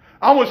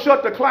 I'm going to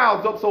shut the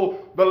clouds up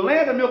so the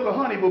land of milk and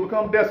honey will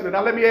become desolate.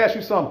 Now let me ask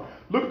you something.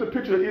 Look at the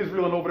picture of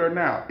Israel and over there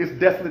now. It's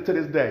desolate to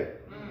this day.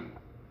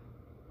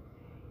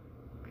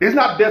 It's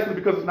not desolate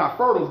because it's not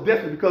fertile. It's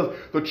desolate because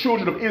the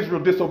children of Israel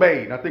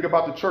disobeyed. Now think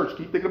about the church.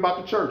 Keep thinking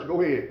about the church. Go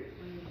ahead.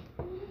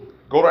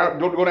 Go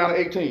down to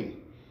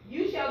 18.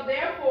 You shall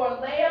therefore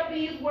lay up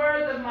these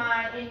words of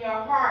mine in your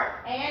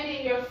heart and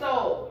in your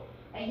soul,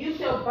 and you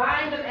shall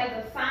bind them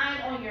as a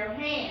sign on your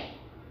hand,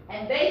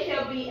 and they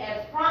shall be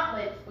as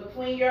frontlets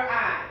between your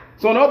eyes.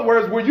 So in other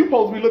words, where you're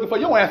supposed to be looking for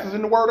your answers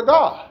in the Word of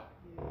God.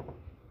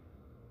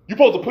 You're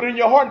supposed to put it in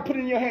your heart and put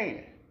it in your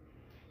hand.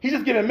 He's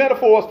just giving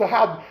metaphors to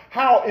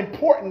how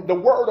important the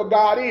Word of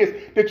God is,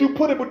 that you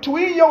put it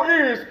between your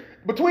ears,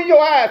 between your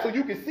eyes, so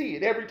you can see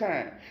it every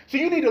time. So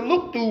you need to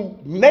look through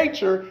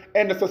nature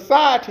and the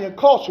society and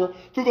culture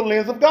through the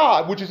lens of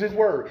God, which is His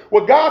Word.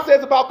 What God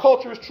says about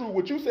culture is true.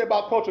 What you say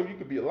about culture, you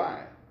could be a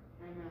liar.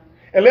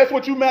 Unless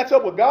what you match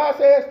up with God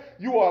says,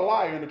 you are a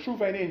liar and the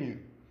truth ain't in you.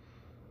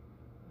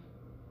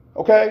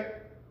 Okay?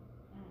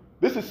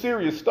 This is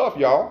serious stuff,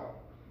 y'all.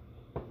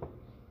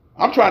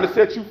 I'm trying to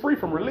set you free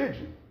from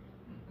religion.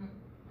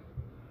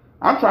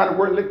 I'm trying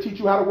to teach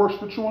you how to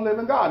worship the true and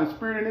living God in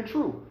spirit and in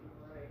truth.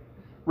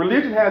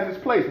 Religion has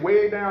its place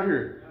way down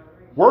here.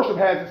 Worship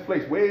has its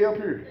place way up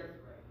here.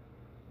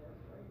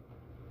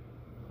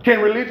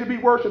 Can religion be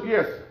worship?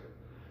 Yes.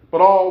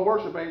 But all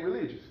worship ain't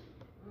religious.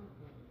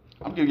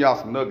 I'm giving y'all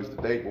some nuggets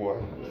today, boy.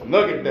 It's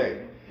nugget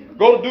day.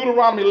 Go to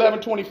Deuteronomy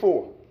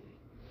 11:24.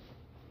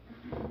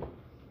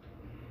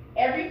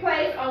 Every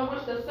place on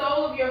which the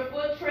sole of your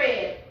foot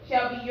treads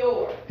shall be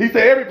yours. He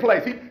said every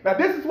place. Now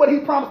this is what he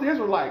promised the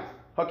Israelites,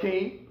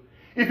 Hakeem.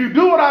 If you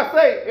do what I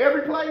say,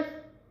 every place?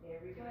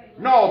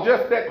 No,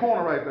 just that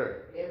corner right there.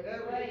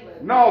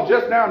 No,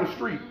 just down the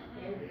street.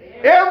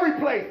 Every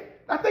place.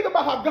 Now think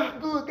about how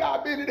good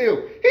God been to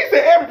them. He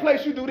said every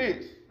place you do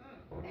this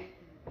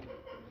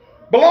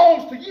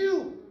belongs to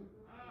you.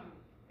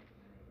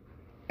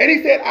 And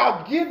he said,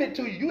 I'll give it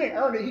to you. You ain't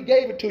earned it. He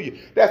gave it to you.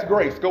 That's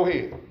grace. Go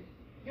ahead.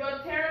 Your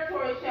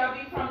territory shall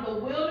be from the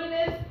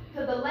wilderness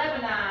to the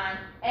Lebanon,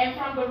 and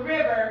from the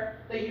river,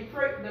 the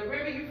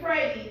river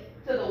Euphrates,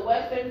 to the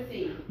western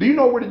sea. Do you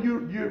know where the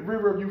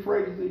river of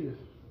Euphrates is?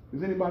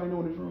 Does anybody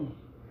know in this room?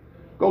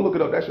 Go look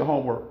it up. That's your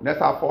homework. And that's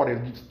how far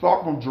it is. You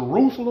start from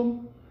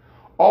Jerusalem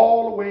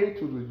all the way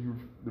to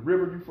the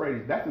river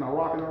Euphrates. That's in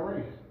Iraq and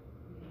Iran.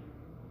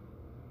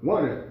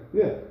 One of them.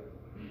 Yeah.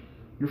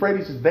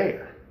 Euphrates is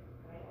there.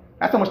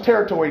 That's how much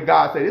territory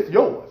God said, it's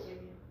yours.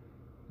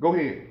 Go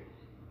ahead.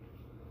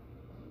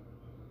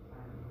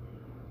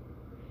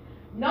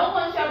 No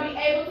one shall be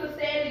able to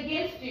stand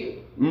against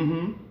you.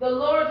 Mm-hmm. The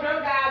Lord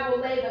your God will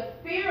lay the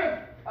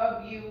fear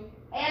of you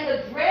and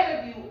the dread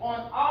of you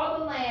on all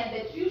the land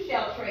that you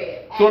shall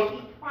tread, as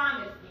He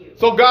promised you.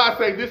 So God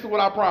say, this is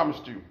what I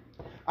promised you.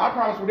 I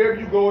promise wherever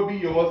you go, it'll be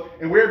yours.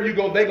 And wherever you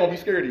go, they're going to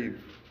be scared of you.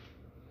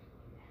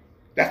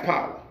 That's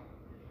power.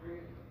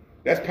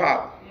 That's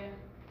power. Yeah.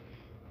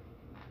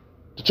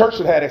 The church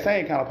should have that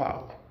same kind of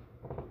power.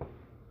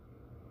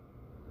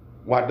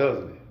 Why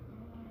doesn't it?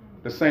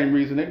 The same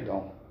reason they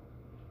don't.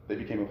 They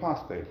became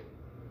apostate.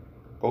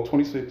 Go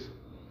 26.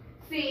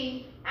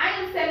 See, I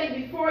am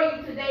setting before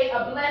you today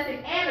a blessing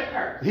and a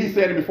curse. He's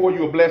setting before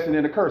you a blessing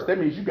and a curse. That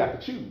means you got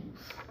to choose.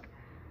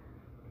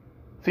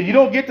 See, you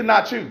don't get to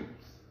not choose.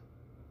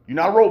 You're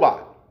not a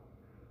robot.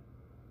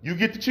 You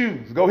get to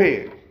choose. Go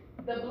ahead.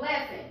 The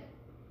blessing.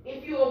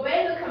 If you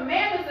obey the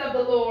commandments of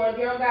the Lord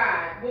your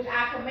God, which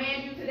I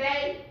command you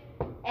today,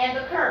 and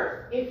the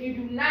curse, if you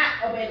do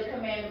not obey the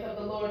commandments of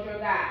the Lord your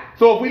God.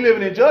 So if we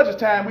living in Judges'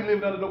 time, we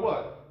living under the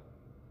what?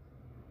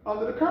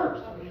 Under the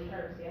curse. Under the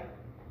curse, yeah.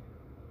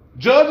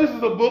 Judges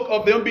is a book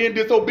of them being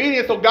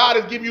disobedient, so God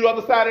is giving you the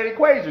other side of the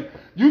equation.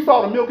 You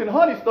saw the milk and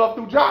honey stuff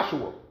through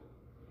Joshua.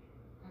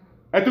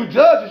 And through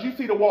Judges, you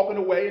see the walking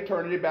away and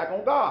turning it back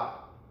on God.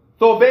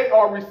 So they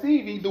are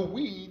receiving the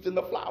weeds and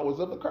the flowers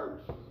of the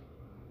curse.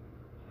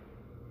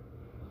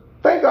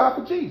 Thank God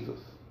for Jesus.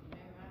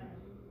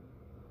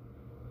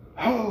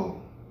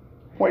 Oh,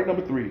 point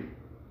number 3.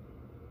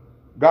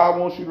 God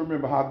wants you to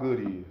remember how good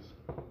He is.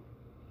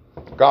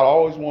 God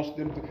always wants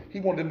He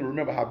wants them to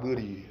remember how good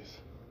He is.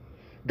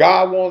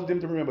 God wants them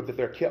to remember that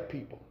they're kept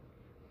people.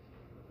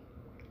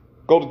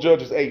 Go to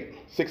Judges 8,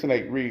 6 and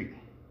 8. Read.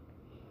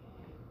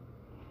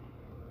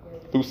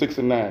 Through 6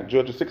 and 9.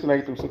 Judges 6 and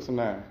 8 through 6 and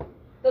 9.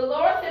 The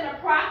Lord sent a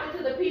prophet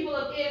to the people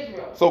of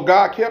Israel. So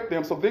God kept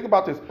them. So think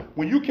about this.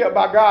 When you kept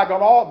by God,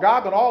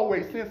 God gonna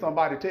always send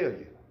somebody to tell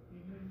you.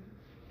 Mm-hmm.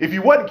 If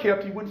you wasn't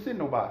kept, He wouldn't send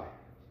nobody.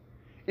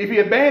 If He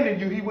abandoned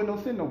you, He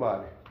wouldn't send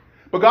nobody.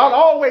 But God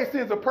always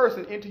sends a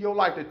person into your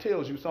life that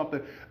tells you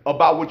something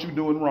about what you're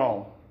doing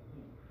wrong.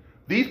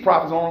 These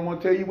prophets only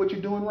want to tell you what you're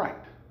doing right.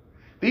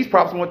 These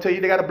prophets want to tell you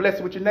they got a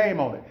blessing with your name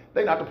on it.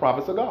 They're not the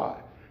prophets of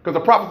God. Because the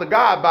prophets of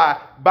God,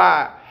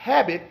 by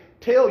habit,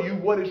 tell you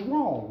what is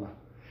wrong.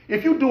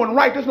 If you're doing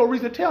right, there's no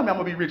reason to tell me I'm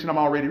going to be rich and I'm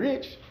already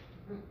rich.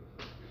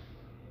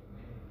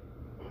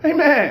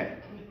 Amen.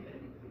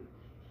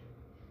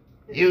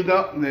 You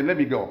go. Let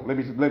me go. Let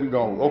me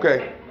go.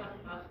 Okay.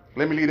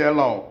 Let me leave that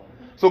alone.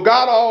 So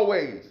God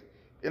always,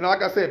 and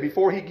like I said,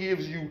 before he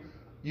gives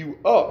you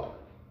up,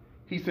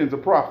 he sends a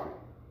prophet.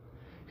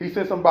 He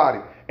sends somebody.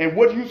 And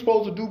what are you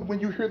supposed to do when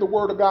you hear the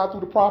word of God through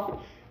the prophet?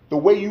 The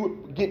way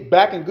you get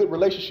back in good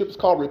relationships is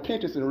called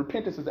repentance, and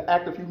repentance is an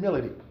act of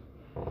humility.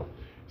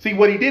 See,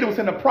 what he did was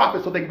send a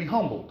prophet so they can be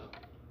humbled.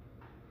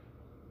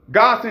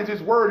 God sends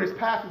his word, his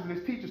pastors, and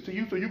his teachers to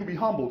you so you can be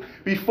humbled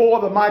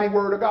before the mighty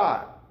word of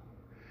God.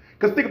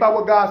 Because think about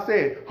what God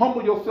said.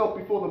 Humble yourself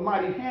before the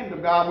mighty hand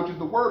of God, which is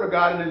the word of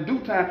God, and in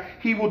due time,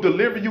 he will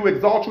deliver you,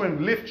 exalt you,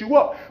 and lift you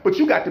up. But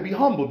you got to be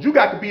humbled. You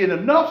got to be in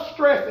enough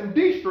stress and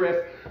distress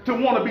to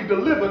want to be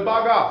delivered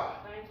by God.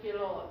 Thank you,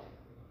 Lord.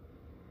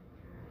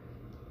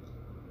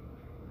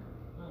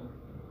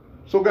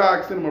 So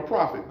God sent him a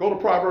prophet. Go to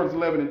Proverbs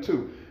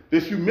 11:2.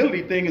 This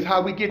humility thing is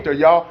how we get there,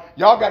 y'all.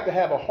 Y'all got to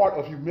have a heart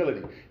of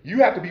humility. You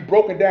have to be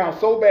broken down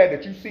so bad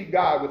that you seek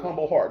God with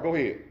humble heart. Go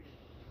ahead.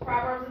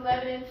 Proverbs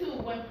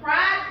 11:2. When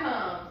pride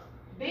comes,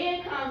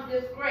 then comes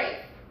disgrace.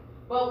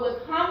 But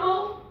with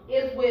humble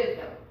is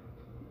wisdom.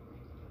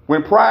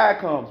 When pride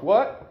comes,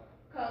 what?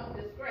 Comes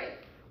disgrace.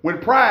 When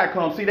pride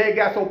comes, see, they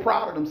got so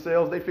proud of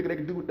themselves, they figure they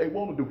can do what they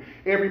want to do.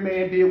 Every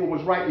man did what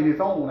was right in his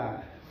own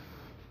eyes.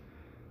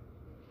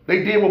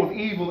 They did what was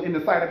evil in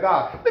the sight of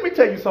God. Let me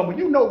tell you something. When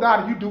you know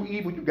God and you do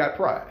evil, you got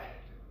pride.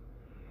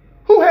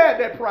 Who had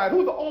that pride?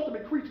 Who's the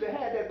ultimate creature that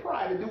had that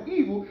pride to do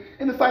evil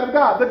in the sight of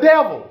God? The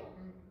devil.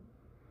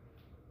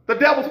 The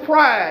devil's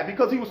pride,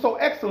 because he was so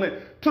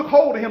excellent, took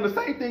hold of him. The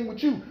same thing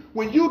with you.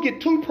 When you get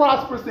too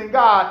prosperous in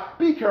God,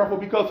 be careful,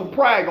 because some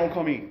pride gonna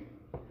come in.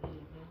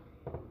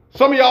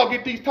 Some of y'all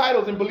get these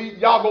titles and believe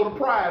y'all go to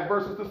pride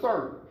versus the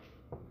servant.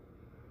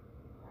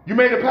 You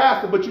made a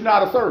pastor, but you're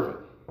not a servant.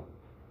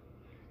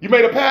 You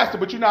made a pastor,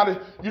 but you're not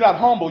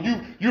humble.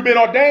 You've been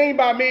ordained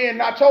by men,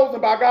 not chosen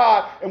by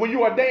God. And when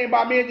you're ordained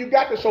by men, you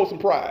got to show some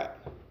pride.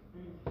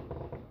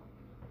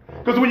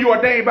 Because when you're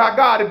ordained by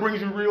God, it brings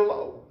you real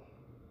low.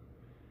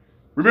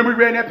 Remember we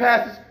read in that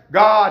passage?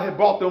 God had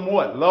brought them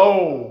what?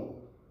 Low.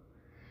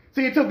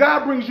 See, until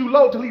God brings you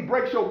low, till he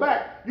breaks your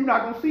back, you're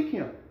not going to seek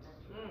him.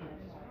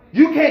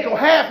 You can't go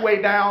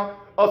halfway down,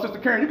 Sister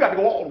Karen. You got to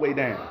go all the way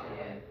down.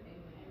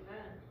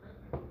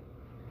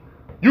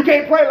 You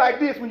can't pray like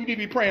this when you need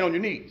to be praying on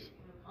your knees.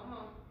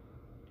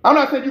 I'm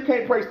not saying you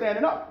can't pray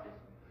standing up.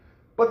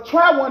 But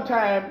try one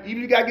time, even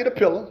if you got to get a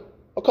pillow,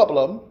 a couple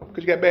of them,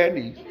 because you got bad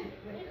knees,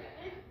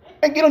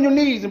 and get on your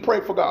knees and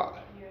pray for God.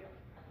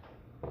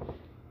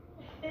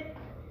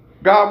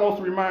 God wants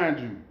to remind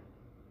you.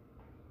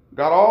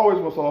 God always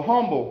was so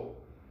humble.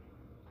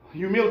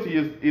 Humility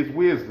is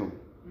wisdom.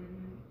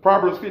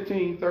 Proverbs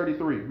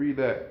 15:33. Read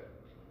that.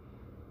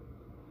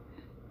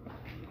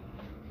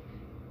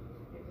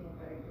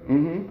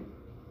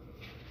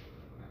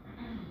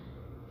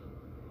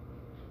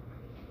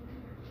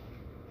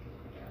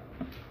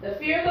 The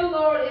fear of the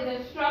Lord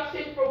is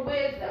instruction for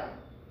wisdom,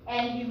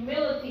 and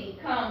humility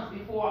comes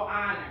before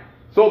honor.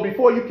 So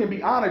before you can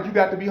be honored, you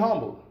got to be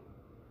humble.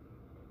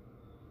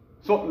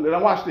 So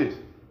now watch this.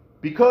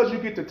 Because you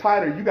get the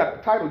title, you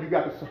got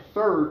to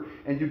serve,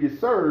 and you get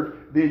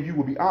served, then you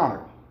will be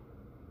honored.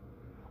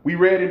 We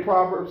read in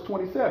Proverbs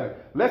 27,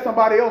 let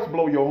somebody else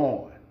blow your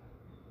horn.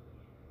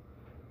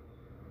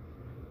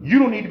 You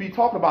don't need to be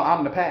talking about,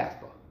 I'm the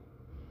pastor.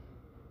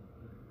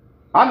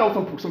 I know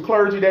some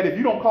clergy that if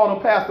you don't call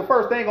them pastor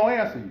first, they ain't going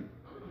to answer you.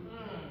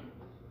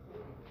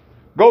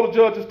 Go to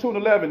Judges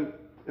 2:11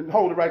 and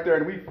hold it right there.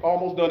 And we've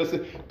almost done this.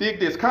 Dig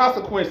this.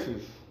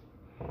 Consequences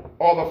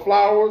are the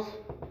flowers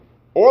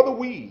or the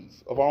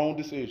weeds of our own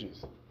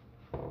decisions.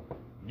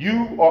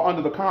 You are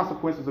under the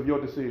consequences of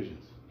your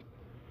decisions.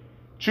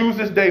 Choose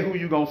this day who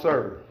you're going to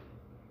serve.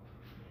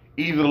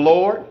 Either the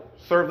Lord,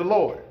 serve the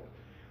Lord.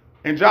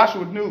 And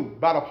Joshua knew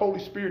by the Holy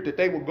Spirit that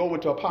they would go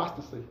into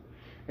apostasy.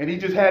 And he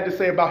just had to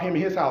say about him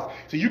and his house.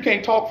 So you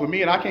can't talk for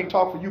me and I can't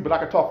talk for you, but I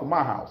can talk for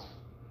my house.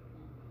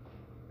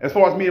 As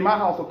far as me and my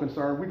house are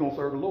concerned, we're going to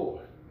serve the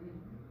Lord.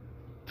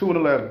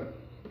 2:11.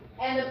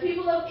 And the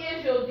people of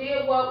Israel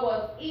did what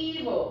was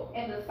evil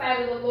in the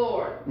sight of the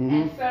Lord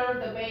and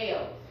served the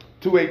Baals.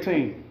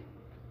 2:18.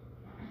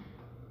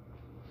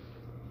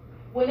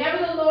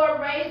 Whenever the Lord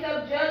raised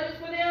up judges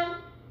for them,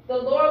 the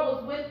Lord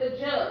was with the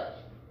judge,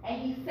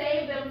 and he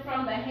saved them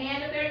from the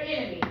hand of their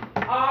enemy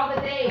all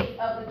the days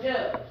of the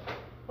judge.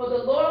 For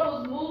the Lord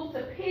was moved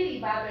to pity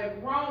by their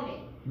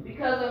groaning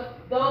because of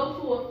those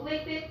who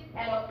afflicted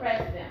and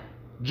oppressed them.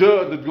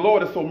 Judge, the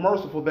Lord is so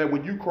merciful that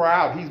when you cry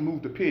out, he's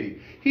moved to pity.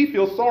 He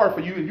feels sorry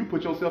for you and you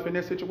put yourself in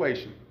that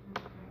situation.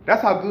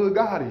 That's how good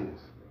God is.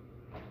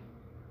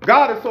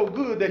 God is so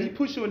good that he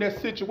puts you in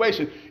that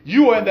situation.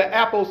 You are in the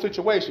apple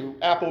situation.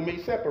 Apple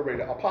means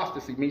separated.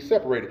 Apostasy means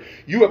separated.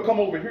 You have come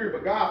over here,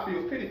 but God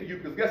feels pity for you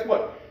because guess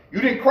what? You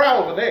didn't cry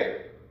over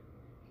there.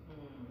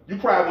 You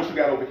cried once you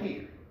got over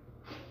here.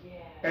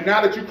 And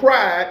now that you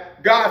cried,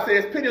 God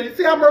says pity. You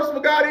see how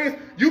merciful God is?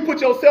 You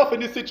put yourself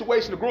in this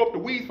situation to grow up the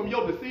weeds from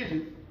your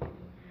decisions.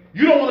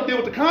 You don't want to deal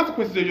with the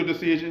consequences of your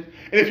decisions.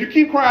 And if you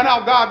keep crying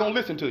out, God don't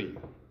listen to you.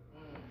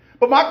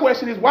 But my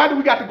question is, why do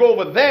we got to go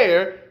over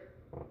there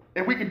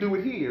and we can do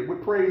it here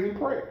with praise and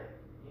prayer?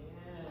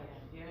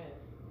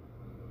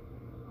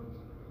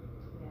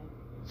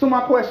 So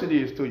my question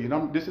is to you,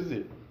 and this is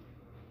it.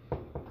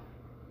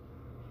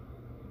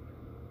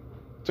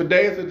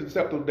 Today is a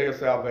acceptable day of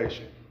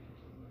salvation.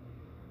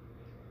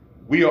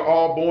 We are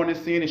all born in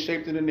sin and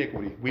shaped in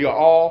iniquity. We are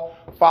all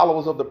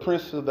followers of the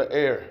prince of the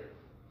air.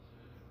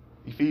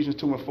 Ephesians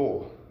 2 and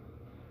 4.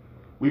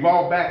 We've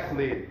all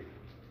backslid.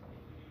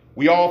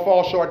 We all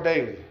fall short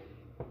daily.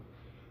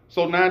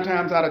 So 9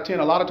 times out of 10,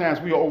 a lot of times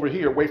we are over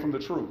here away from the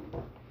truth.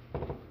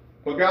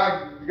 But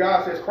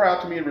God says, cry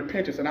out to me in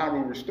repentance and I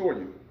will restore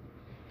you.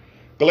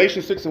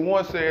 Galatians 6 and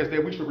 1 says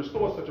that we should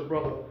restore such a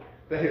brother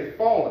that has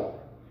fallen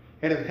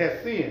and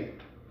has sinned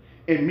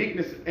in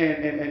meekness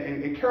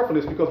and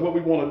carefulness, because what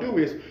we want to do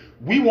is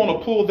we want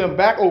to pull them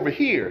back over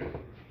here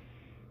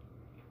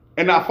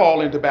and not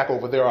fall into back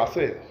over there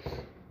ourselves.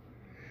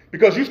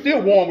 Because you're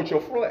still warm with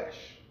your flesh.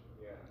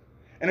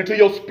 And until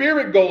your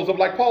spirit goes up,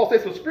 like Paul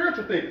says, it's a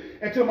spiritual thing.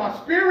 Until my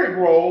spirit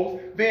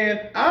grows,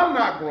 then I'm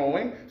not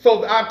growing.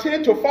 So I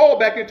tend to fall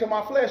back into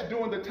my flesh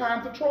during the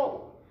times of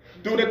trouble,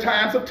 during the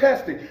times of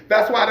testing.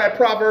 That's why that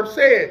proverb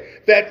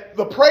said that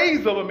the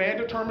praise of a man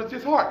determines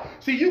his heart.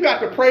 See, you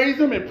got to praise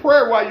him in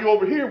prayer while you're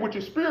over here, which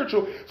is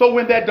spiritual. So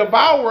when that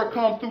devourer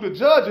comes through the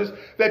judges,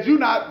 that you're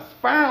not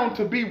found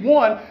to be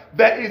one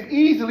that is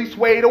easily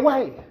swayed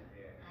away.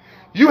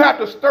 You have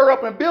to stir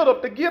up and build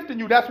up the gift in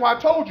you. That's why I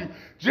told you,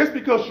 just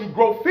because you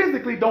grow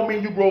physically don't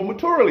mean you grow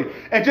maturely.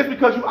 And just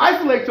because you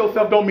isolate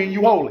yourself don't mean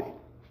you holy.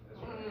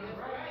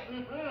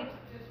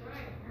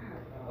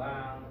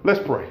 Let's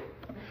pray.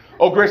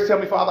 Oh, gracious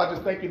Heavenly Father, I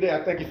just thank you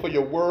there. I thank you for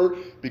your word,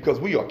 because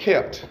we are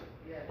kept.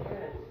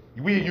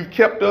 You've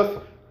kept us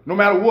no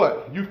matter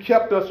what. You've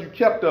kept us. You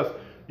kept us.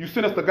 You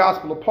sent us the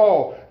gospel of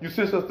Paul. You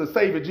sent us the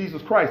Savior,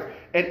 Jesus Christ.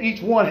 And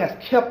each one has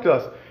kept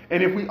us.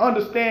 And if we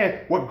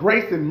understand what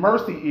grace and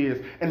mercy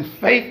is, and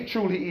faith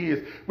truly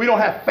is, we don't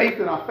have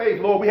faith in our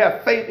faith, Lord. We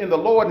have faith in the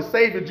Lord and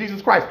Savior,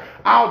 Jesus Christ,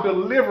 our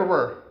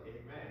deliverer.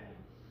 Amen.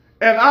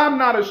 And I'm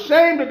not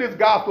ashamed of this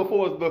gospel,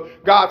 for it's the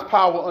God's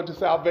power unto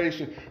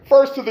salvation.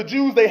 First to the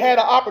Jews, they had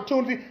an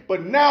opportunity,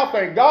 but now,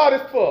 thank God,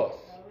 it's for us.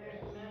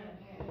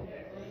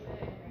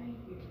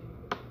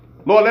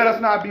 Lord, let us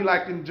not be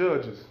like them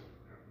judges,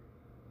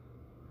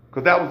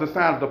 because that was the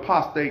sign of the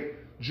apostate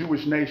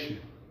Jewish nation.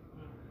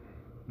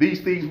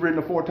 These things written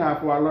aforetime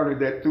for our learning,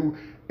 that through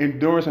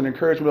endurance and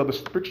encouragement of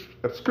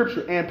the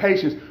scripture and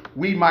patience,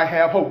 we might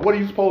have hope. What are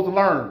you supposed to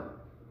learn?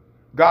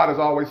 God is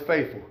always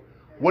faithful.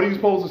 What are you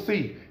supposed to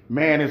see?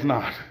 Man is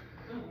not.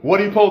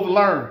 What are you supposed to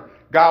learn?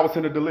 God will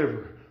send a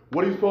deliverer.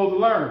 What are you supposed to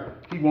learn?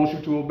 He wants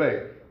you to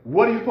obey.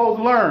 What are you supposed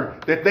to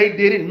learn? That they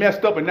did it,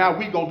 messed up, and now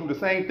we're going to do the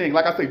same thing.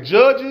 Like I say,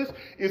 Judges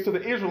is to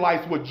the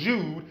Israelites what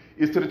Jude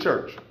is to the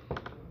church.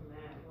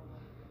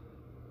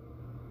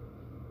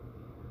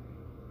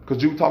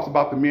 Because Jude talks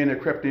about the men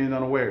that crept in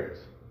unawares.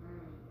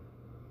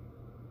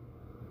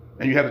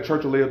 And you have the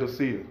church of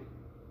Laodicea.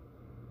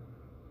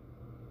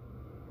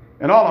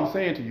 And all I'm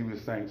saying to you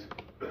is, saints,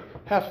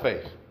 have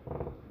faith.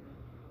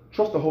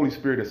 Trust the Holy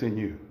Spirit that's in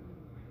you.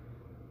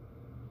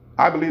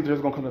 I believe there's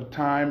going to come a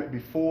time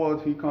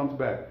before he comes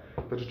back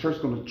that the church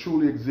is going to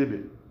truly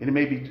exhibit, and it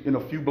may be in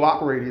a few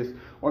block radius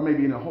or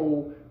maybe in a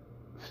whole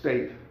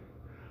state,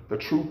 the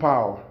true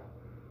power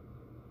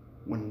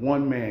when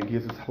one man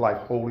gives his life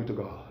wholly to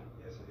God.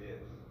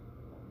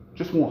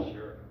 Just one.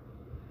 Sure.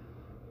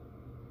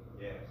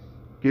 Yes.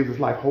 Gives his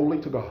life wholly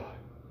to God.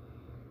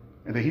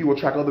 And that he will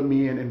attract other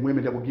men and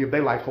women that will give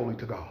their life wholly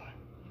to God.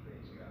 Praise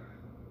God.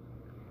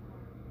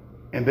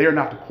 And they're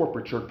not the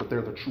corporate church, but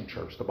they're the true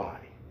church, the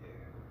body. Yeah.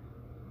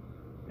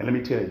 And let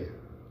me tell you,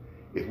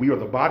 if we are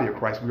the body of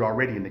Christ, we're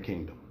already in the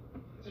kingdom.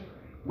 That's right.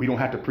 We don't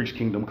have to preach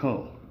kingdom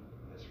come.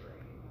 That's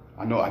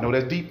right. I know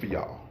that's deep for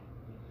y'all.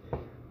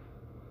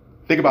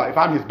 Think about it. If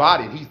I'm his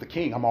body and he's the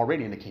king, I'm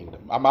already in the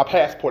kingdom. My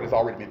passport has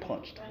already been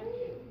punched.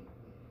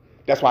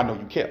 That's why I know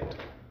you kept.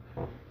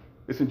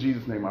 It's in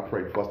Jesus' name I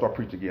pray before I start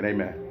preaching again.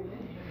 Amen.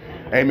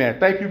 Amen.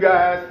 Thank you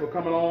guys for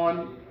coming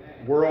on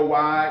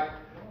worldwide.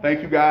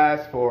 Thank you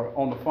guys for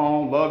on the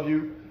phone. Love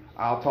you.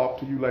 I'll talk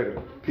to you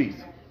later. Peace.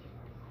 Amen.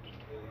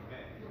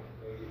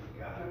 Praise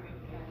God.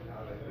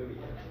 Hallelujah.